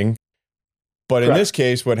understanding. But in this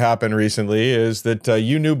case, what happened recently is that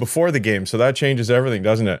you knew before the game. So that changes everything,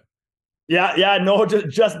 doesn't it? Yeah, no,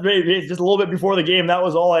 just a little bit before the game. That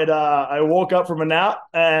was all. I woke up from a nap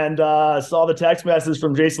and saw the text message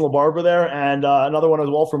from Jason LaBarbera there, and another one as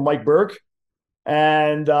well from Mike Burke.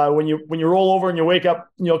 And when you roll over and you wake up,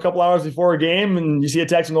 a couple hours before a game, and you see a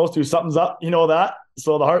text from those two, something's up. You know that,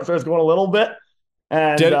 so the heart starts going a little bit.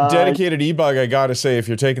 And dedicated e-bug, I got to say, if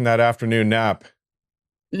you're taking that afternoon nap.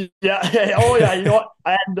 Yeah. Oh yeah. You know what?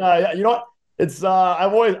 And you know what? It's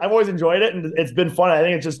I've always enjoyed it, and it's been fun. I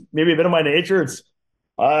think it's just maybe a bit of my nature. It's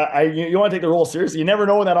you want to take the role seriously. You never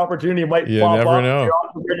know when that opportunity might pop up. Never know.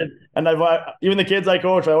 And I've even the kids I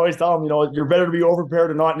coach, I always tell them, you're better to be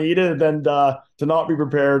over-prepared and not need it than to not be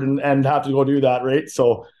prepared and have to go do that, right?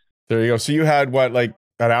 So there you go. So you had what, like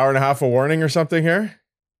an hour and a half of warning or something here?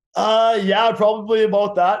 Yeah, probably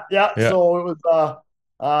about that. Yeah. So it was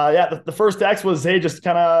the first text was, hey, just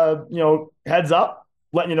kind of heads up,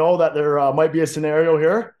 letting you know that there might be a scenario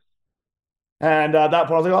here. And at that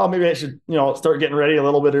point, I was like, oh, maybe I should, start getting ready a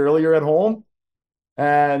little bit earlier at home.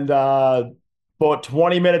 And about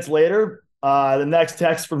 20 minutes later, the next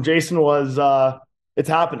text from Jason was, it's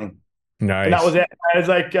happening. Nice. And that was it. I was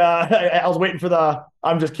like, I was waiting for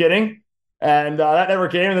I'm just kidding. And that never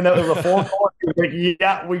came. And then there was a phone call. He was like,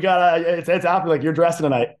 yeah, we it's happening. Like, you're dressing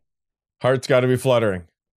tonight. Heart's got to be fluttering.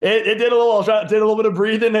 It did a little bit of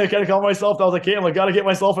breathing to kind of calm myself. I was like, okay, I'm like, got to get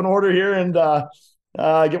myself in order here and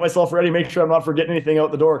get myself ready, make sure I'm not forgetting anything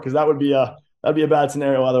out the door, because that'd be a bad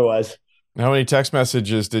scenario otherwise. How many text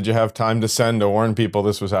messages did you have time to send to warn people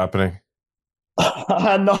this was happening?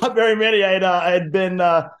 Not very many. I had been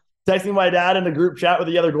texting my dad in the group chat with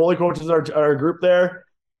the other goalie coaches, our group there,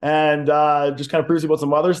 and just kind of cruising about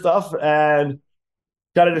some other stuff, and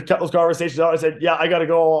kind of just cut those conversations out. I said, yeah, I got to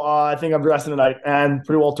go. I think I'm dressing tonight, and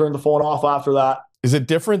pretty well turned the phone off after that. Is it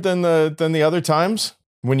different than the other times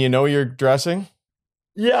when you're dressing?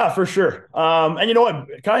 Yeah, for sure. And you know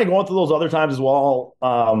what, kind of going through those other times as well,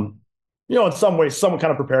 in some ways, someone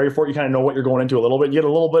kind of prepare you for it. You kind of know what you're going into a little bit. You get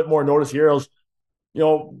a little bit more notice here.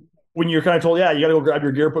 When you're kind of told, yeah, you got to go grab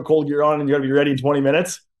your gear, put cold gear on, and you got to be ready in 20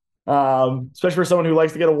 minutes. Especially for someone who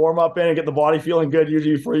likes to get a warm up in and get the body feeling good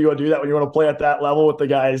usually before you go do that when you want to play at that level with the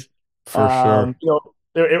guys. For sure.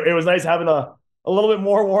 It was nice having a little bit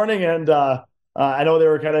more warning, and I know they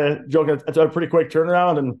were kind of joking. It's a pretty quick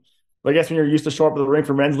turnaround, and I guess when you're used to showing up to the rink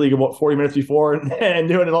for men's league about 40 minutes before and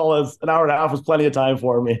doing it all as an hour and a half was plenty of time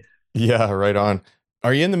for me. Yeah, right on.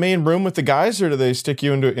 Are you in the main room with the guys, or do they stick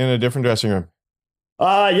you in a different dressing room?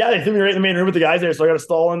 Yeah, they threw me right in the main room with the guys there, so I got a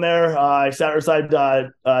stall in there. I sat beside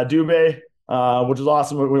Dubé, which is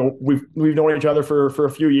awesome. We've known each other for a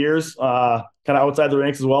few years, kind of outside the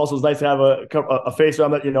rinks as well. So it's nice to have a face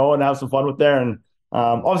around that and have some fun with there. And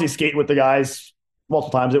obviously skating with the guys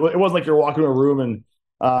multiple times. It wasn't like you're walking in a room and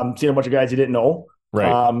seeing a bunch of guys you didn't know. Right.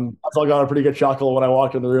 I still got a pretty good chuckle when I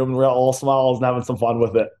walked in the room, and we're all smiles and having some fun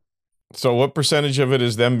with it. So what percentage of it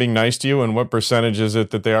is them being nice to you, and what percentage is it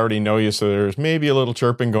that they already know you, so there's maybe a little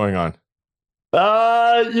chirping going on?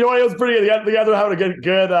 It was pretty good. The guys were having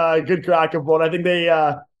a good crack about it. I think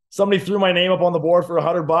somebody threw my name up on the board for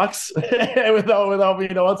 $100 without me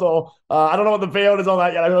knowing. So I don't know what the payout is on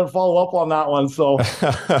that yet. I'm going to follow up on that one. So it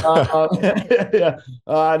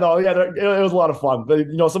was a lot of fun. But,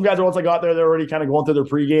 some guys, once I got there, they're already kind of going through their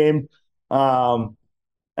pregame.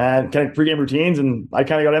 And kind of pregame routines, and I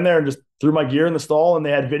kind of got in there and just threw my gear in the stall, and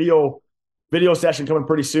they had video session coming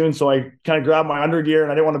pretty soon, so I kind of grabbed my undergear,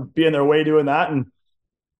 and I didn't want to be in their way doing that, and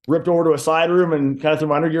ripped over to a side room and kind of threw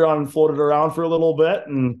my undergear on and floated around for a little bit,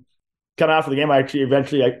 and kind of after the game, I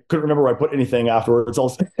couldn't remember where I put anything afterwards.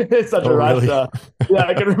 It's such a rush. Really?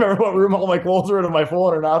 I couldn't remember what room all my clothes were in, my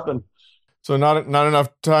phone or nothing. So not enough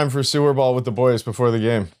time for sewer ball with the boys before the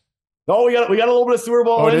game. No, we got a little bit of sewer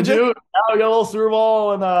ball in too. Yeah, we got a little sewer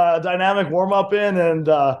ball and a dynamic warm up in, and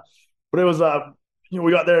but it was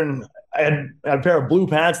we got there and I had a pair of blue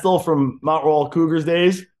pants still from Mount Royal Cougars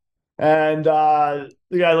days, and the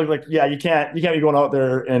guy looked like, yeah, you can't be going out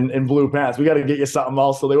there in blue pants. We got to get you something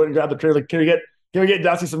else. So they went and grabbed the trailer. Like, can we get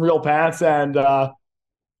Dusty some real pants? And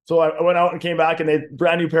so I went out and came back, and they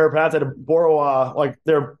brand new pair of pants. I had to borrow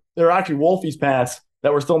they're actually Wolfie's pants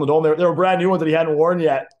that were still in the dome. They were brand new ones that he hadn't worn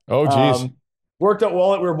yet. Oh, geez. Worked out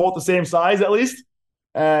well that we were both the same size, at least.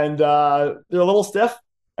 And they're a little stiff.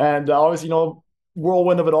 And obviously,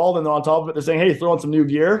 whirlwind of it all. Then on top of it, they're saying, hey, throw on some new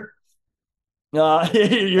gear.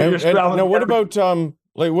 You're scrambling. Now, what about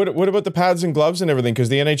Like, what about the pads and gloves and everything? Because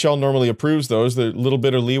the NHL normally approves those. The little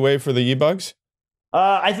bit of leeway for the e-bugs.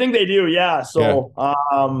 I think they do, yeah. So,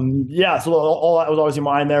 so all that was obviously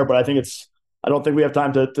mine there, but I don't think we have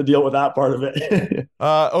time to deal with that part of it.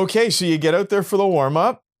 Okay, so you get out there for the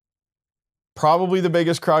warm-up. Probably the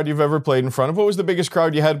biggest crowd you've ever played in front of. What was the biggest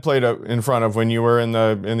crowd you had played out in front of when you were in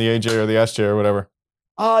the AJ or the SJ or whatever?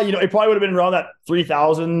 It probably would have been around that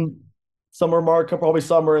 3,000 somewhere mark, probably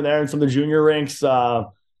somewhere in there, and some of the junior rinks.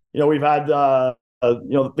 We've had the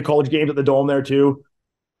college games at the Dome there too.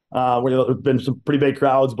 Where there've been some pretty big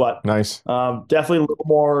crowds, but nice. Definitely a little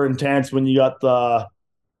more intense when you got the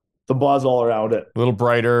buzz all around it. A little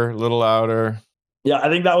brighter, a little louder. Yeah, I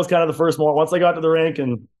think that was kind of the first moment. Once I got to the rink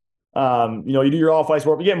and you do your off-ice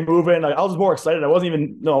work, you get moving. I was more excited. I wasn't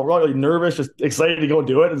even really nervous, just excited to go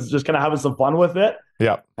do it. It's just kind of having some fun with it.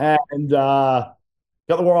 Yeah. And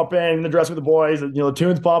got the warm-up in the dressing with the boys, and the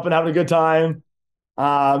tunes pumping, having a good time.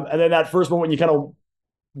 And then that first moment when you kind of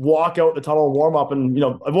walk out the tunnel and warm up, and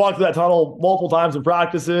I've walked through that tunnel multiple times in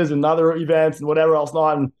practices and other events and whatever else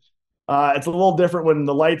not, and it's a little different when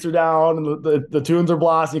the lights are down and the tunes are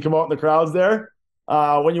blasting. You come out and the crowd's there.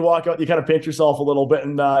 When you walk out, you kind of pinch yourself a little bit,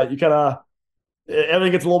 and everything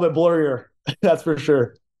gets a little bit blurrier. That's for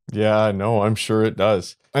sure. Yeah, no, I'm sure it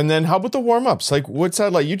does. And then how about the warm-ups? Like, what's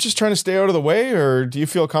that like? You just trying to stay out of the way, or do you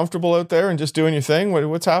feel comfortable out there and just doing your thing?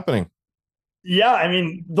 What's happening? Yeah, I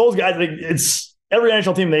mean, those guys, it's every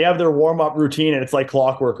NHL team, they have their warm-up routine, and it's like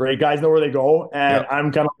clockwork, right? Guys know where they go, and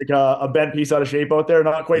I'm kind of like a bent piece out of shape out there,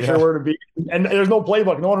 not quite sure where to be. And there's no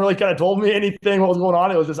playbook. No one really kind of told me anything, what was going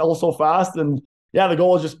on. It was just all so fast. And yeah, the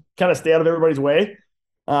goal was just kind of stay out of everybody's way.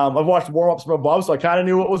 I've watched warm-ups from above, so I kind of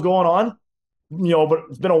knew what was going on. But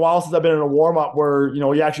it's been a while since I've been in a warm-up where,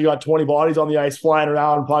 you actually got 20 bodies on the ice flying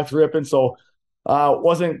around, pucks ripping. So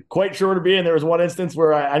wasn't quite sure where to be. And there was one instance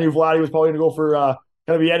where I knew Vladdy was probably going to go for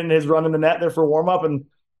kind of be ending his run in the net there for a warm-up. And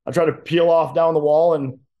I tried to peel off down the wall,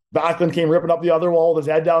 and Backlund came ripping up the other wall with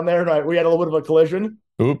his head down there. And we had a little bit of a collision.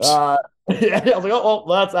 Oops. I was like, oh,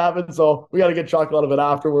 that's happened. So we got a good chuckle out of it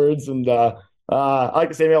afterwards. And I like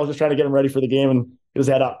to say, maybe I was just trying to get him ready for the game and get his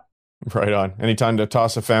head up. Right on. Any time to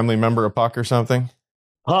toss a family member a puck or something?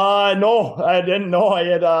 No, I didn't know. I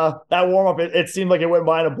had that warm up. It seemed like it went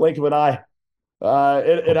by in a blink of an eye.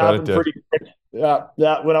 It happened pretty quick. Yeah,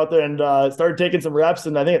 went out there and started taking some reps.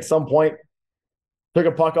 And I think at some point took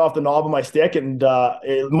a puck off the knob of my stick, and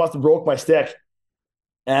it must have broke my stick.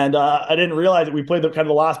 And I didn't realize that we played the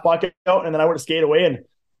last puck out, and then I would have skated away. And I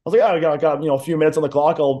was like, I got a few minutes on the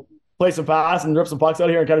clock. I'll play some pass and rip some pucks out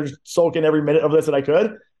here and kind of just soak in every minute of this that I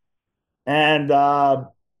could. And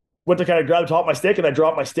went to kind of grab the top of my stick, and I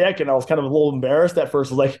dropped my stick, and I was kind of a little embarrassed at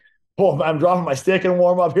first. I was like, oh, I'm dropping my stick and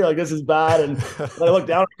warm up here. Like, this is bad. And I looked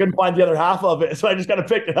down, I couldn't find the other half of it. So I just kind of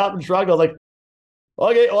picked it up and shrugged. I was like,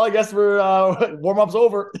 okay, well, I guess we're warm up's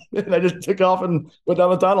over. And I just took off and went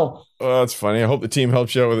down the tunnel. Oh, that's funny. I hope the team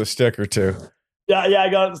helps you out with a stick or two. Yeah, I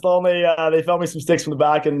got it installed. They found me some sticks from the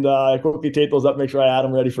back, and I quickly taped those up, make sure I had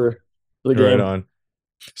them ready for the game. Right on.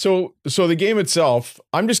 So the game itself,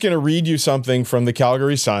 I'm just going to read you something from the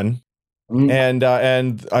Calgary Sun. And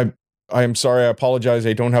I'm sorry, I apologize,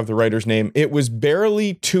 I don't have the writer's name. It was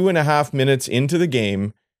barely 2.5 minutes into the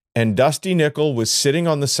game, and Dusty Nickel was sitting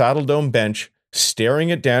on the Saddle Dome bench,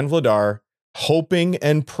 staring at Dan Vladar, hoping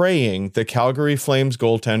and praying the Calgary Flames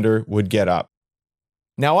goaltender would get up.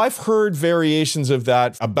 Now, I've heard variations of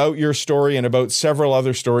that about your story and about several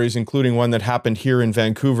other stories, including one that happened here in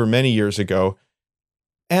Vancouver many years ago.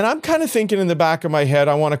 And I'm kind of thinking in the back of my head,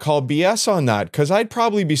 I want to call BS on that, because I'd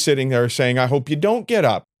probably be sitting there saying, I hope you don't get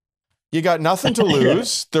up. You got nothing to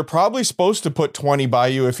lose. They're probably supposed to put 20 by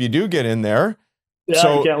you if you do get in there. Yeah,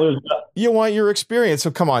 so you can't lose. You want your experience.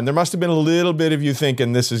 So come on, there must have been a little bit of you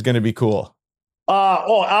thinking this is going to be cool.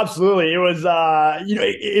 Oh, absolutely. It was,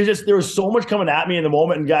 it just, there was so much coming at me in the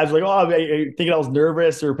moment, and guys were like, oh, I thinking I was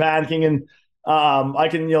nervous or panicking. And I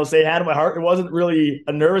can, say hand on my heart, it wasn't really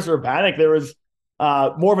a nervous or a panic. There was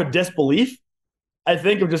more of a disbelief. I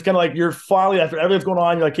think of just kind of like, you're finally, after everything's going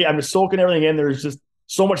on, you're like, hey, I'm just soaking everything in. There's just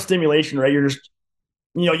so much stimulation, right? You're just,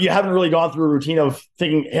 you haven't really gone through a routine of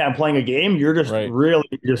thinking, hey, I'm playing a game. You're just really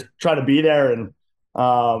just trying to be there. And,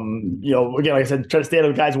 again, like I said, try to stay out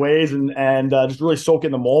of the guys' ways and just really soak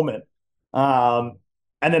in the moment. And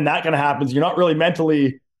then that kind of happens. You're not really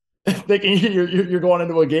mentally thinking you're going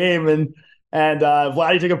into a game. And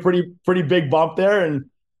Vladdy took a pretty big bump there. And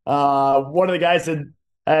one of the guys said,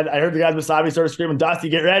 and I heard the guys beside me started screaming, Dusty,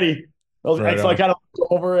 get ready. So I kind of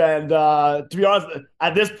looked over, and to be honest,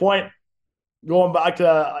 at this point, going back to,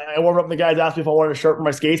 I warmed up and the guys asked me if I wanted to sharpen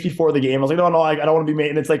my skates before the game. I was like, no, I don't want to be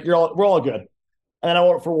maintenance. Like, we're all good. And then I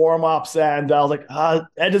went for warm-ups, and I was like,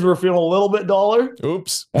 edges were feeling a little bit duller.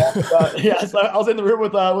 Oops. Yeah, so I was in the room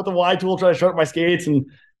with the Y tool trying to sharpen my skates,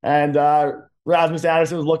 and Rasmus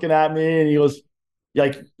Anderson was looking at me, and he was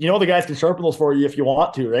like, the guys can sharpen those for you if you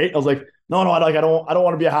want to, right? I was like, no, I don't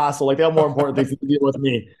want to be a hassle. Like, they have more important things to deal with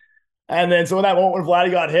me. And then so in that moment when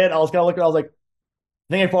Vladdy got hit, I was kind of looking, I was like,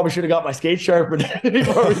 I think I probably should have got my skate sharpened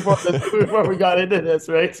before we got into this,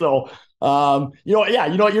 right? So,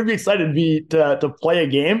 you'd be excited to play a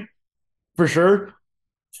game for sure.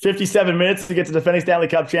 57 minutes to get to defending Stanley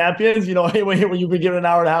Cup champions. When you've been given an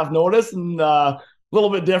hour and a half notice, and a little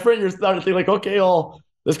bit different, you're starting to think like, okay, well,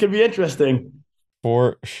 this could be interesting.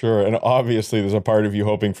 For sure. And obviously there's a part of you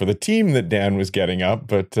hoping for the team that Dan was getting up,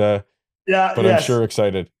 but I'm sure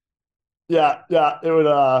excited. Yeah. It would,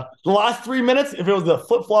 the last 3 minutes, if it was the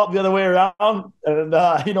flip flop the other way around, and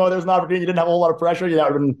there's an opportunity, you didn't have a whole lot of pressure,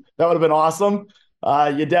 that would have been awesome.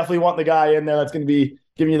 You definitely want the guy in there that's going to be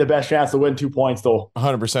giving you the best chance to win 2 points, though.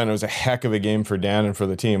 100%. It was a heck of a game for Dan and for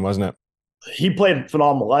the team, wasn't it? He played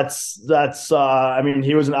phenomenal.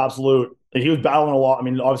 He was an absolute. He was battling a lot. I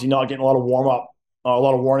mean, obviously not getting a lot of warm up. A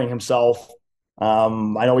lot of warning himself. I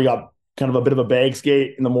know we got kind of a bit of a bag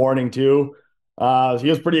skate in the morning too. So he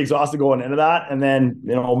was pretty exhausted going into that. And then,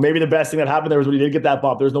 maybe the best thing that happened there was when he did get that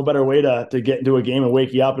bump. There's no better way to get into a game and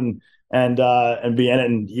wake you up and be in it.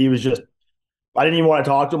 And he was just, I didn't even want to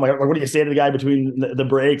talk to him. Like, what do you say to the guy between the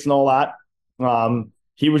breaks and all that?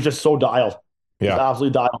 He was just so dialed. Yeah,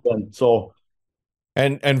 absolutely dialed in. So,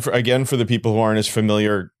 and again, for the people who aren't as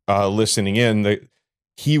familiar listening in,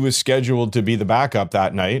 he was scheduled to be the backup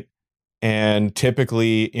that night. And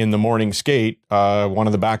typically in the morning skate, one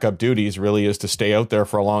of the backup duties really is to stay out there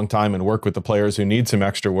for a long time and work with the players who need some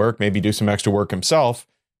extra work, maybe do some extra work himself.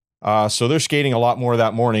 So they're skating a lot more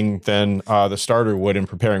that morning than the starter would in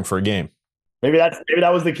preparing for a game. Maybe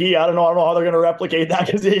that was the key. I don't know how they're going to replicate that.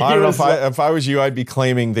 I don't know if I was you, I'd be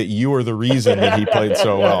claiming that you were the reason that he played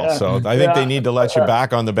so well. So I think they need to let you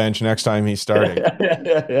back on the bench next time he's starting.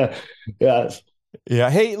 Yeah.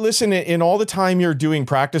 Hey, listen, in all the time you're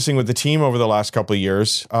practicing with the team over the last couple of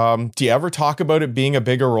years, do you ever talk about it being a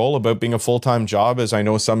bigger role, about being a full-time job, as I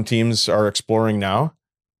know some teams are exploring now?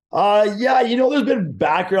 There's been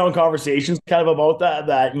background conversations kind of about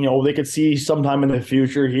that, they could see sometime in the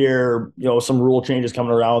future here, some rule changes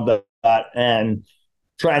coming around that and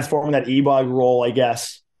transforming that e-bug role, I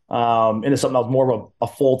guess, into something that was more of a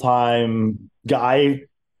full-time guy.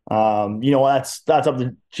 That's up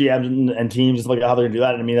to GMs and teams and like how they're gonna do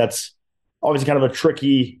that. And I mean, that's obviously kind of a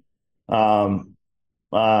tricky thing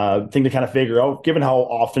to kind of figure out, given how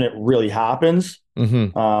often it really happens.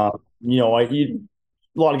 Mm-hmm. A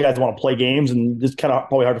lot of guys want to play games, and it's kind of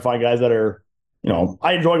probably hard to find guys that are,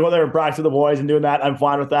 I enjoy going there and practice with the boys and doing that. I'm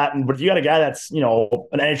fine with that. But if you got a guy that's, an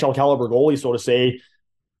NHL caliber goalie, so to say,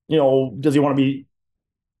 does he want to be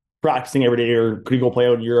practicing every day, or could he go play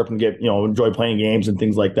out in Europe and get, enjoy playing games and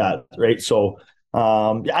things like that, right? So,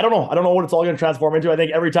 I don't know what it's all going to transform into. I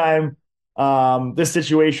think every time this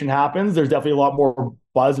situation happens, there's definitely a lot more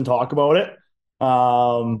buzz and talk about it.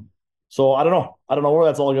 So I don't know where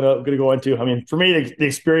that's all going to go into. I mean, for me, the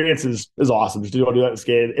experience is awesome. Just to go do that and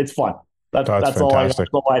skate, it's fun. That's all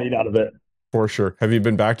I need out of it. For sure. Have you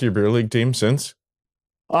been back to your beer league team since?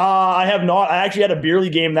 I have not. I actually had a beer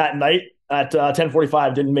league game that night at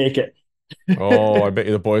 10:45. Didn't make it. Oh, I bet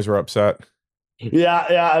you the boys were upset.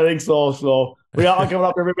 Yeah, I think so. So we got one coming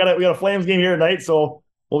up here. We got a Flames game here tonight, so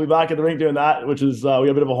we'll be back at the rink doing that, which is we have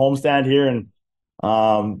a bit of a homestand here. And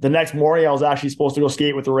the next morning, I was actually supposed to go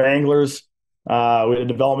skate with the Wranglers. We had a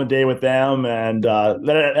development day with them, and then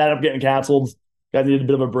it ended up getting canceled. Guys needed a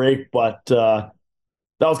bit of a break, but that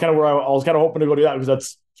was kind of where I was kind of hoping to go do that, because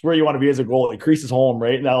that's where you want to be as a goalie. Crease is home,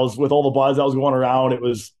 right? And that was with all the buzz that was going around. It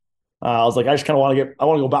was. I was like, I just kind of want to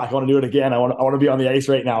go back. I want to do it again. I want to be on the ice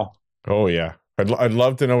right now. Oh yeah, I'd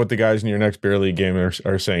love to know what the guys in your next beer league game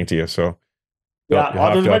are saying to you. So yeah,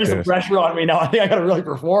 there might be some pressure on me now. I think I got to really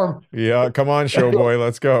perform. Yeah, come on, show boy,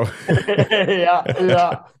 let's go.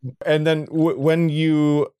 yeah. And then when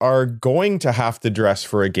you are going to have to dress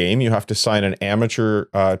for a game, you have to sign an amateur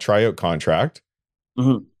tryout contract.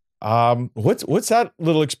 Mm-hmm. What's that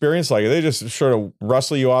little experience like? Are they just sort of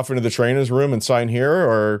rustle you off into the trainer's room and sign here,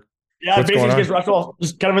 or? Yeah, it basically gets rushed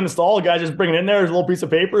just kind of in the stall. The guy just bring it in there. There's a little piece of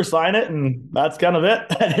paper, sign it, and that's kind of it.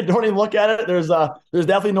 Don't even look at it. There's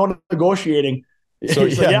definitely no negotiating. So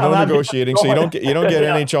no negotiating. So you don't get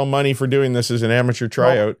NHL money for doing this as an amateur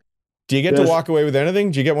tryout. Do you get to walk away with anything?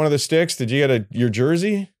 Did you get one of the sticks? Did you get your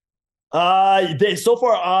jersey? They kept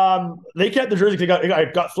the jersey because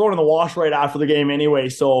it got thrown in the wash right after the game anyway.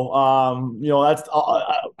 So that's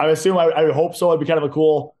I assume I would hope so. It'd be kind of a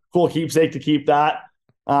cool cool keepsake to keep that.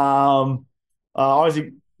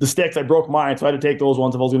 Obviously, the sticks, I broke mine, so I had to take those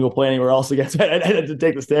ones if I was going to go play anywhere else again. So I had to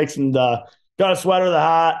take the sticks and got a sweater, the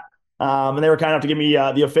hat, and they were kind enough to give me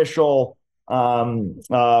the official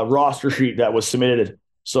roster sheet that was submitted.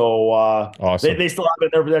 So awesome. They still have it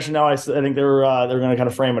in their possession now. I think they're going to kind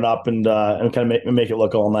of frame it up and kind of make it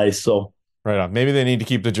look all nice. So right on. Maybe they need to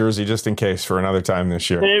keep the jersey just in case for another time this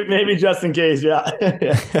year. Maybe just in case, yeah.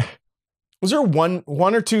 Was there one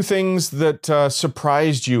or two things that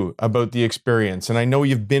surprised you about the experience? And I know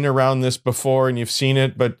you've been around this before and you've seen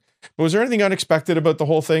it, but was there anything unexpected about the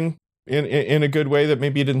whole thing in a good way that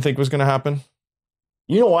maybe you didn't think was going to happen?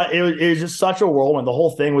 You know what? It was just such a whirlwind. The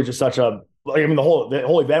whole thing was just such a, the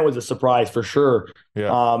whole event was a surprise for sure.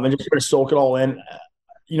 Yeah. And just to soak it all in.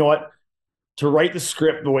 You know what? To write the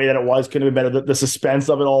script the way that it was could have been better. The suspense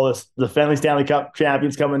of it all, the Fenley Stanley Cup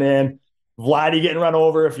champions coming in, Vladdy getting run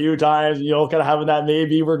over a few times, kind of having that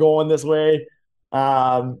maybe we're going this way.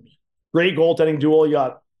 Great goaltending duel. You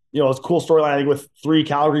got, it's a cool storyline, I think, with 3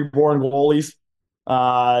 Calgary-born goalies.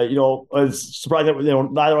 It's surprising that,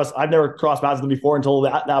 neither of us, I've never crossed paths with them before until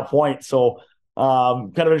that point. So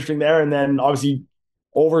kind of interesting there. And then obviously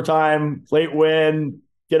overtime, late win,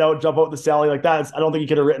 get out, jump out the celly like that. I don't think you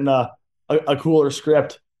could have written a cooler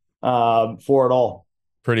script for it all.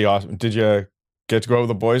 Pretty awesome. Did you get to go out with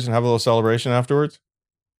the boys and have a little celebration afterwards?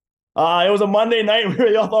 It was a Monday night.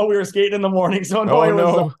 We all thought we were skating in the morning. So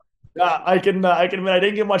no. I can admit I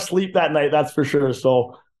didn't get much sleep that night. That's for sure.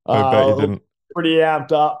 So I bet you didn't. Pretty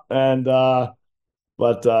amped up, and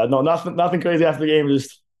but no, nothing crazy after the game.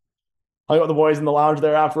 Just hung out with the boys in the lounge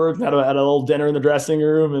there afterwards, and had a little dinner in the dressing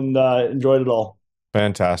room, and enjoyed it all.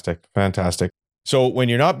 Fantastic. So when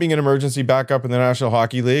you're not being an emergency backup in the National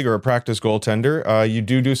Hockey League or a practice goaltender, you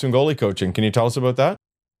do some goalie coaching. Can you tell us about that?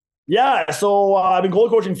 Yeah, so I've been goalie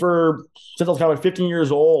coaching since I was kind of like 15 years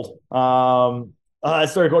old. I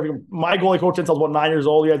started coaching. My goalie coach since I was about 9 years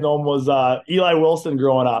old. You guys know him, was Eli Wilson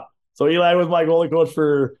growing up. So Eli was my goalie coach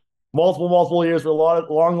for multiple years, for a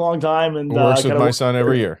long time, and works with my son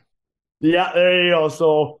every year. Yeah, there you go.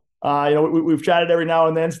 So we've chatted every now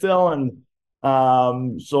and then still, and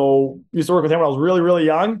so used to work with him when I was really, really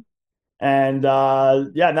young, and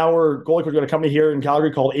now we're goalie coach at a company here in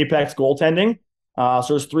Calgary called Apex Goaltending. So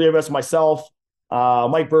there's 3 of us: myself,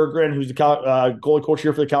 Mike Berggren, who's the goalie coach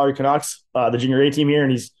here for the Calgary Canucks, the junior A team here,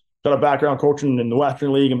 and he's got a background coaching in the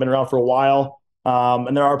Western League and been around for a while.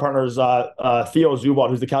 And then our partners, Theo Zubot,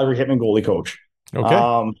 who's the Calgary Hitmen goalie coach.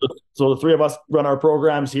 Okay. So the 3 of us run our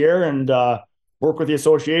programs here and work with the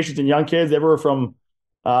associations and young kids, everywhere from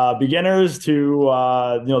beginners to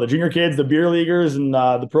the junior kids, the beer leaguers, and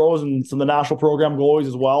the pros, and some of the national program goalies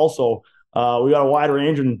as well. So we got a wide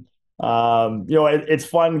range, and it's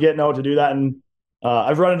fun getting out to do that. And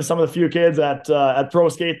I've run into some of the few kids at Pro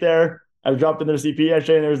Skate there. I've jumped into the CP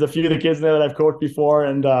yesterday, and there's a few of the kids there that I've coached before,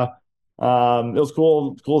 and it was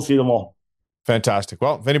cool to see them all. Fantastic.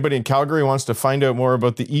 Well, if anybody in Calgary wants to find out more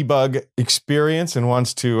about the e-bug experience and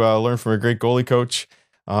wants to learn from a great goalie coach,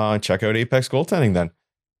 check out Apex Goaltending then.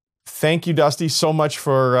 Thank you, Dusty, so much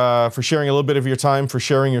for sharing a little bit of your time, for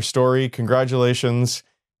sharing your story. Congratulations.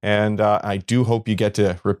 And I do hope you get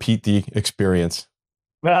to repeat the experience.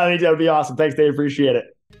 I think that would be awesome. Thanks, Dave. Appreciate it.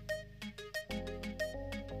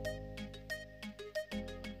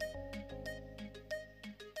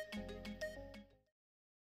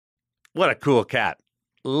 What a cool cat.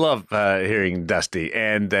 Love hearing Dusty.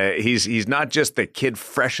 And he's not just the kid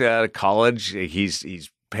fresh out of college.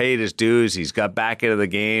 He's paid his dues. He's got back into the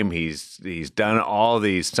game. He's done all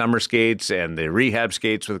these summer skates and the rehab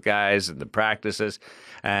skates with guys and the practices.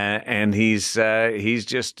 And he's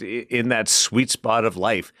just in that sweet spot of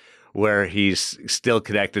life where he's still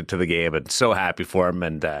connected to the game, and so happy for him.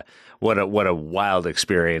 And what a wild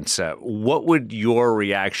experience. What would your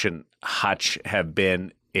reaction, Hutch, have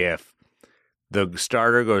been if the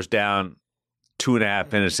starter goes down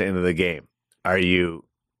 2.5 minutes into the game? Are you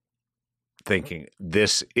thinking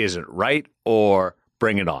this isn't right, or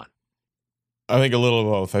bring it on? I think a little of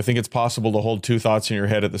both. I think it's possible to hold 2 thoughts in your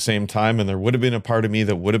head at the same time, and there would have been a part of me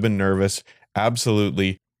that would have been nervous.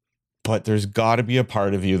 Absolutely. But there's got to be a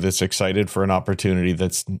part of you that's excited for an opportunity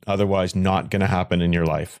that's otherwise not going to happen in your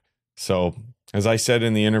life. So, as I said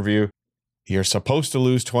in the interview, you're supposed to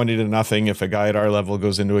lose 20-0 if a guy at our level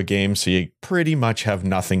goes into a game, so you pretty much have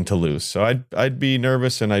nothing to lose. So I'd be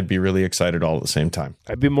nervous, and I'd be really excited all at the same time.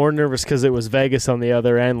 I'd be more nervous because it was Vegas on the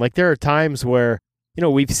other end. Like, there are times where,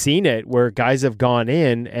 we've seen it where guys have gone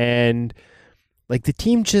in and like the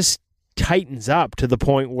team just tightens up to the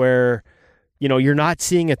point where you're not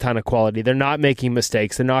seeing a ton of quality. They're not making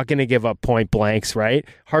mistakes. They're not going to give up point blanks, right?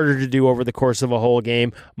 Harder to do over the course of a whole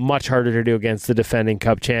game. Much harder to do against the defending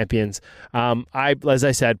Cup champions. As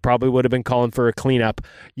I said, probably would have been calling for a cleanup.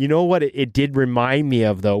 You know what it did remind me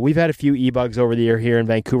of, though? We've had a few e-bugs over the year here in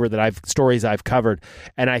Vancouver stories I've covered.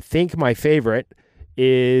 And I think my favorite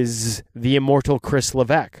is the immortal Chris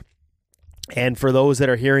Levesque. And for those that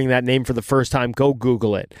are hearing that name for the first time, go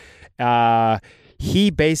Google it.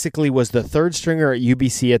 He basically was the third stringer at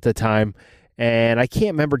UBC at the time. And I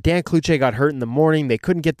can't remember, Dan Kluche got hurt in the morning. They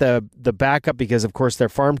couldn't get the backup because, of course, their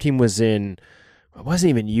farm team was it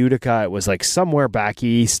wasn't even Utica. It was like somewhere back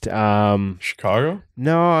east. Chicago?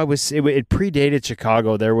 No, it predated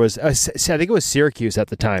Chicago. There was, I think it was Syracuse at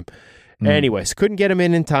the time. Anyways, couldn't get him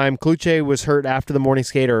in time. Kluche was hurt after the morning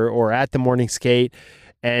skate or at the morning skate.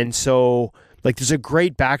 And so, there's a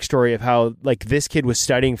great backstory of how, this kid was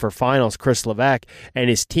studying for finals, Chris Levesque, and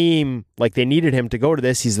his team, they needed him to go to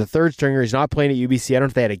this. He's the third stringer. He's not playing at UBC. I don't know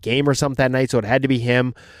if they had a game or something that night, so it had to be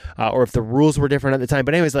him, or if the rules were different at the time.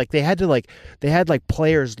 But anyways, they had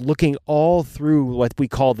players looking all through what we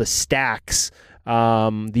call the stacks,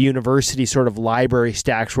 the university sort of library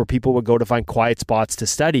stacks where people would go to find quiet spots to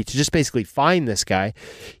study, to just basically find this guy.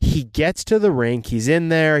 He gets to the rink, he's in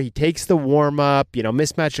there, he takes the warm-up,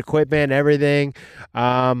 mismatched equipment, everything.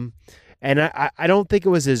 And I don't think it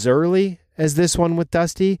was as early as this one with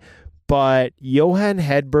Dusty, but Johan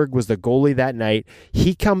Hedberg was the goalie that night.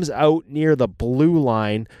 He comes out near the blue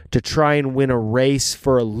line to try and win a race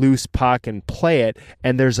for a loose puck and play it,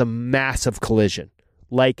 and there's a massive collision.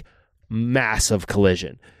 Massive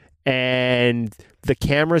collision. And the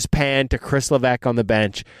cameras pan to Chris Levesque on the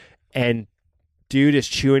bench, and dude is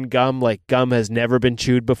chewing gum like gum has never been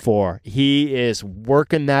chewed before. He is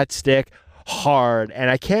working that stick hard. And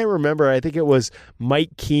I can't remember, I think it was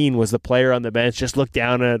Mike Keane was the player on the bench, just looked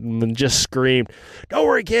down at him and just screamed, "Don't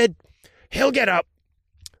worry, kid, he'll get up."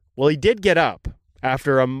 Well, he did get up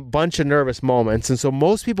after a bunch of nervous moments. And so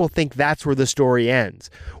most people think that's where the story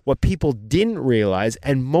ends. What people didn't realize,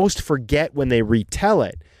 and most forget when they retell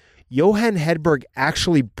it, Johan Hedberg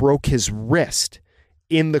actually broke his wrist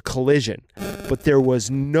in the collision. But there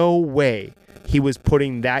was no way he was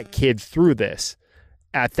putting that kid through this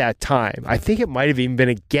at that time. I think it might have even been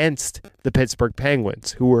against the Pittsburgh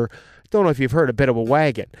Penguins, who were, don't know if you've heard, a bit of a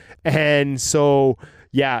wagon. And so,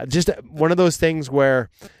 yeah, just one of those things where,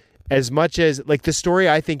 as much as, the story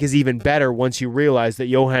I think is even better once you realize that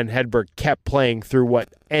Johan Hedberg kept playing through what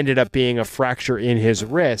ended up being a fracture in his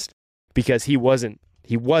wrist, because he wasn't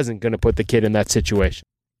going to put the kid in that situation.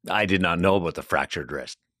 I did not know about the fractured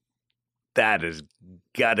wrist. That is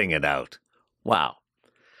gutting it out. Wow.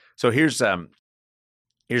 So here's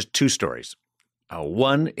two stories.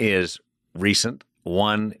 One is recent.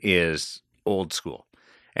 One is old school.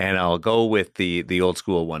 And I'll go with the old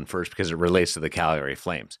school one first because it relates to the Calgary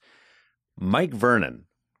Flames. Mike Vernon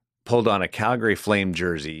pulled on a Calgary Flame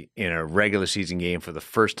jersey in a regular season game for the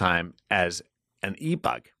first time as an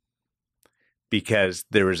e-bug, because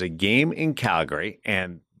there was a game in Calgary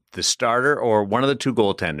and the starter or one of the two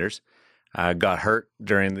goaltenders got hurt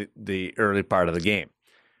during the early part of the game.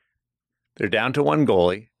 They're down to one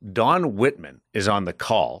goalie. Don Whitman is on the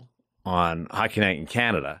call on Hockey Night in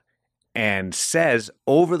Canada and says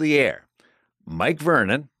over the air, Mike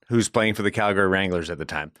Vernon, who's playing for the Calgary Wranglers at the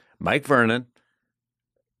time, Mike Vernon,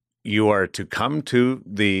 you are to come to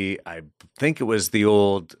I think it was the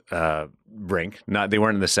old rink. They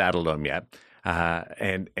weren't in the Saddle Dome yet.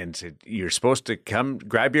 And said, you're supposed to come,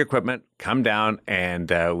 grab your equipment, come down, and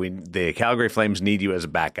the Calgary Flames need you as a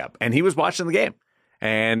backup. And he was watching the game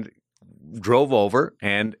and drove over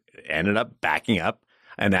and ended up backing up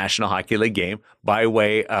a National Hockey League game by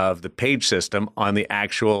way of the page system on the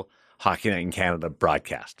actual Hockey Night in Canada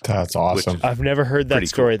broadcast. That's awesome. I've never heard that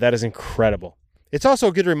story. Cool. That is incredible. It's also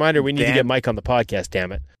a good reminder we need to get Mike on the podcast,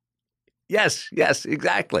 damn it. Yes,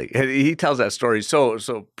 exactly. He tells that story so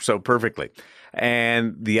perfectly.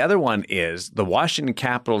 And the other one is the Washington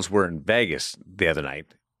Capitals were in Vegas the other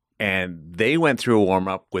night, and they went through a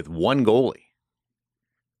warm-up with one goalie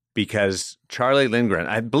because Charlie Lindgren,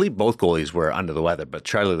 I believe both goalies were under the weather, but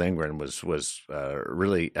Charlie Lindgren was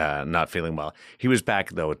really not feeling well. He was back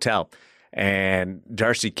at the hotel. And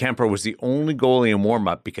Darcy Kemper was the only goalie in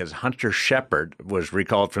warm-up because Hunter Shepard was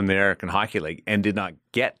recalled from the American Hockey League and did not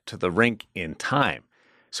get to the rink in time.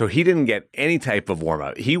 So he didn't get any type of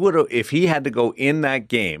warm-up. He would have, if he had to go in that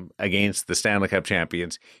game against the Stanley Cup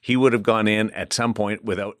champions, he would have gone in at some point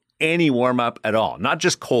without any warm-up at all. Not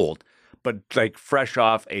just cold, but like fresh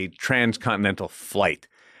off a transcontinental flight.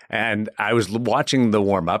 And I was watching the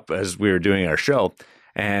warm-up as we were doing our show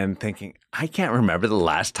and thinking, I can't remember the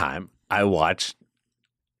last time I watched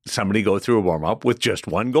somebody go through a warm-up with just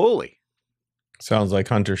one goalie. Sounds like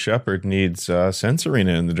Hunter Shepard needs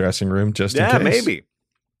Sensorina in the dressing room just in case.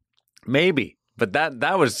 Maybe. But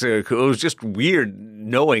that was it was just weird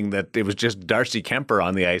knowing that it was just Darcy Kemper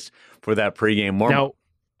on the ice for that pregame warm-up.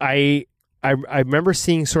 Now, I remember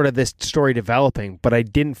seeing sort of this story developing, but I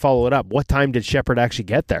didn't follow it up. What time did Shepard actually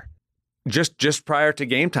get there? Just prior to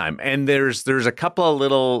game time. And there's a couple of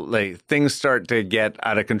little things start to get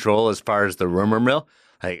out of control as far as the rumor mill.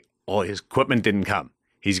 His equipment didn't come.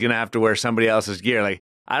 He's going to have to wear somebody else's gear.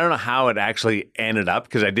 I don't know how it actually ended up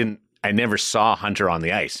because I never saw Hunter on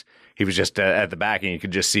the ice. He was just at the back and you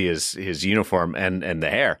could just see his uniform and the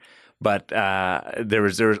hair. But there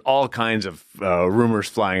was all kinds of rumors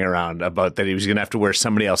flying around about that he was going to have to wear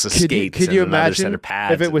somebody else's skates. Could you and another set imagine of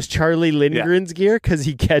pads if it was Charlie Lindgren's gear because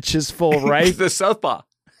he catches full right? The southpaw.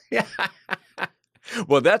 Yeah.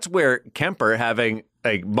 Well, that's where Kemper having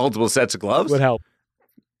multiple sets of gloves would help.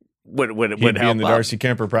 Would He'd be help in the Darcy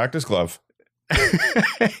Kemper practice glove.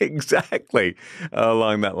 Exactly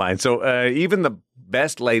along that line. So even the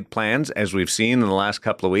best laid plans, as we've seen in the last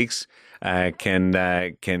couple of weeks,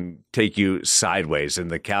 can take you sideways. And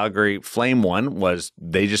the Calgary Flame one was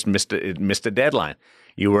they just missed a deadline.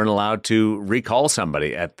 You weren't allowed to recall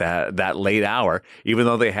somebody at that late hour, even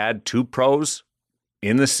though they had two pros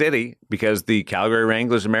in the city because the Calgary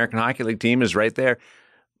Wranglers American Hockey League team is right there.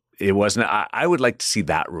 It wasn't. I would like to see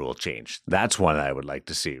that rule changed. That's one I would like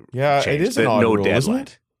to see. Yeah, changed. it is an odd rule, deadline. isn't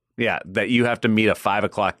it? Yeah, that you have to meet a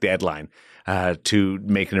 5:00 deadline to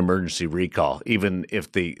make an emergency recall, even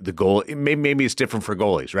if the goal maybe it's different for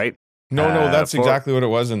goalies, right? No, that's exactly what it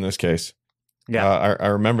was in this case. Yeah, I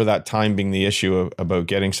remember that time being the issue about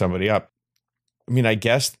getting somebody up. I mean, I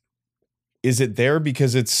guess. Is it there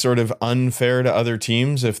because it's sort of unfair to other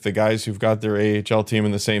teams if the guys who've got their AHL team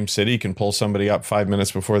in the same city can pull somebody up 5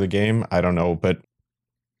 minutes before the game? I don't know. But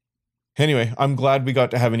anyway, I'm glad we got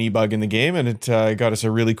to have an e-bug in the game and it got us a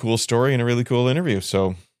really cool story and a really cool interview.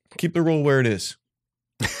 So keep the rule where it is.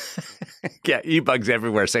 Yeah, e-bugs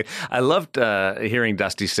everywhere. I loved hearing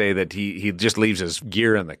Dusty say that he just leaves his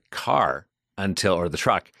gear in the car or the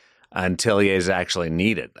truck until he is actually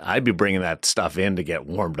needed. I'd be bringing that stuff in to get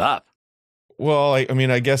warmed up. Well, I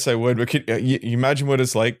mean, I guess I would. But could you imagine what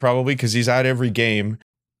it's like? Probably because he's at every game.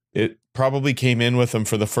 It probably came in with him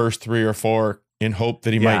for the first 3 or 4 in hope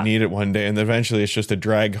that he might need it one day, and eventually it's just a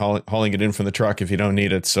drag hauling it in from the truck if you don't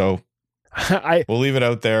need it. So we'll leave it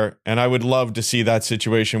out there. And I would love to see that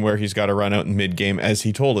situation where he's got to run out in mid-game, as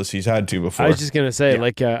he told us he's had to before. I was just gonna say,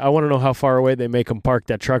 I want to know how far away they make him park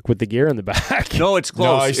that truck with the gear in the back. No, it's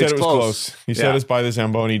close. No, he said it was close. He said it's by the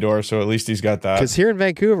Zamboni door, so at least he's got that. Because here in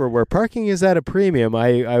Vancouver, where parking is at a premium,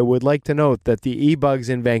 I would like to note that the e-bugs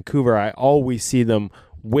in Vancouver, I always see them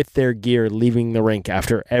with their gear leaving the rink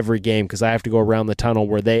after every game because I have to go around the tunnel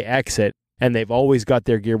where they exit, and they've always got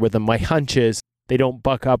their gear with them. My hunch is they don't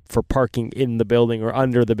buck up for parking in the building or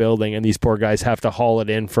under the building, and these poor guys have to haul it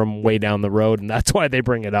in from way down the road, and that's why they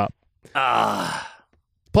bring it up.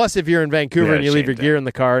 Plus, if you're in Vancouver and you leave your gear in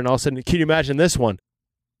the car, and all of a sudden, can you imagine this one?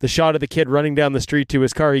 The shot of the kid running down the street to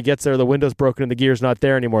his car, he gets there, the window's broken, and the gear's not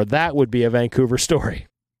there anymore. That would be a Vancouver story,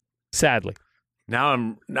 sadly. Now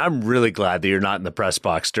I'm really glad that you're not in the press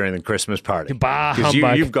box during the Christmas party because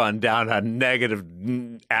you've gone down a negative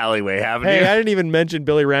alleyway, haven't you? Hey, I didn't even mention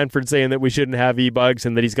Billy Ranford saying that we shouldn't have e-bugs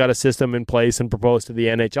and that he's got a system in place and proposed to the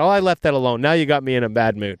NHL. I left that alone. Now you got me in a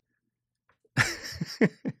bad mood.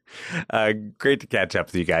 Great to catch up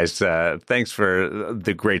with you guys. Thanks for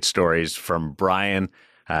the great stories from Brian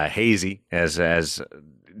Hazy, as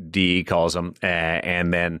DE calls him,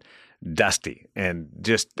 and then Dusty, and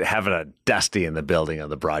just having a Dusty in the building on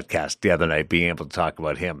the broadcast the other night, being able to talk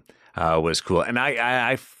about him was cool. And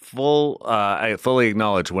I fully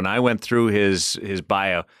acknowledge when I went through his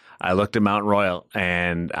bio, I looked at Mount Royal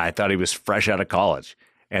and I thought he was fresh out of college,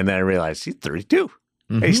 and then I realized he's 32.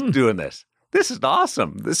 Mm-hmm. He's doing this. This is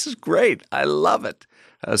awesome. This is great. I love it.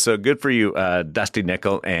 So good for you, Dusty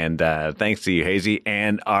Nickel, and thanks to you, Hazy,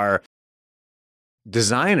 and our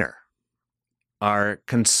designer. Our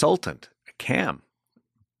consultant, Cam,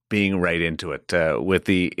 being right into it with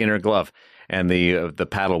the inner glove and the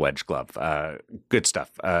paddle wedge glove. Good stuff.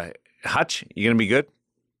 Hutch, you going to be good?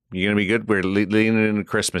 You going to be good? We're leading into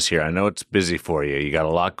Christmas here. I know it's busy for you. You got a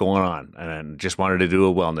lot going on. And I just wanted to do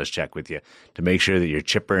a wellness check with you to make sure that you're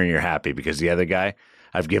chipper and you're happy, because the other guy,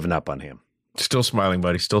 I've given up on him. Still smiling,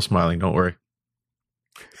 buddy. Still smiling. Don't worry.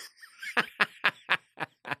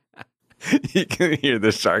 You can hear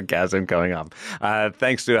the sarcasm coming up.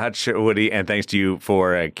 Thanks to Hutch, Woody, and thanks to you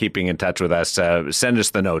for keeping in touch with us. Send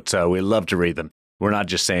us the notes. We love to read them. we're not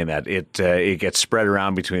just saying that. It gets spread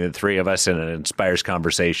around between the three of us, and it inspires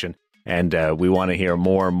conversation. And we want to hear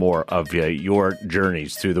more and more of your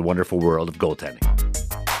journeys through the wonderful world of goaltending.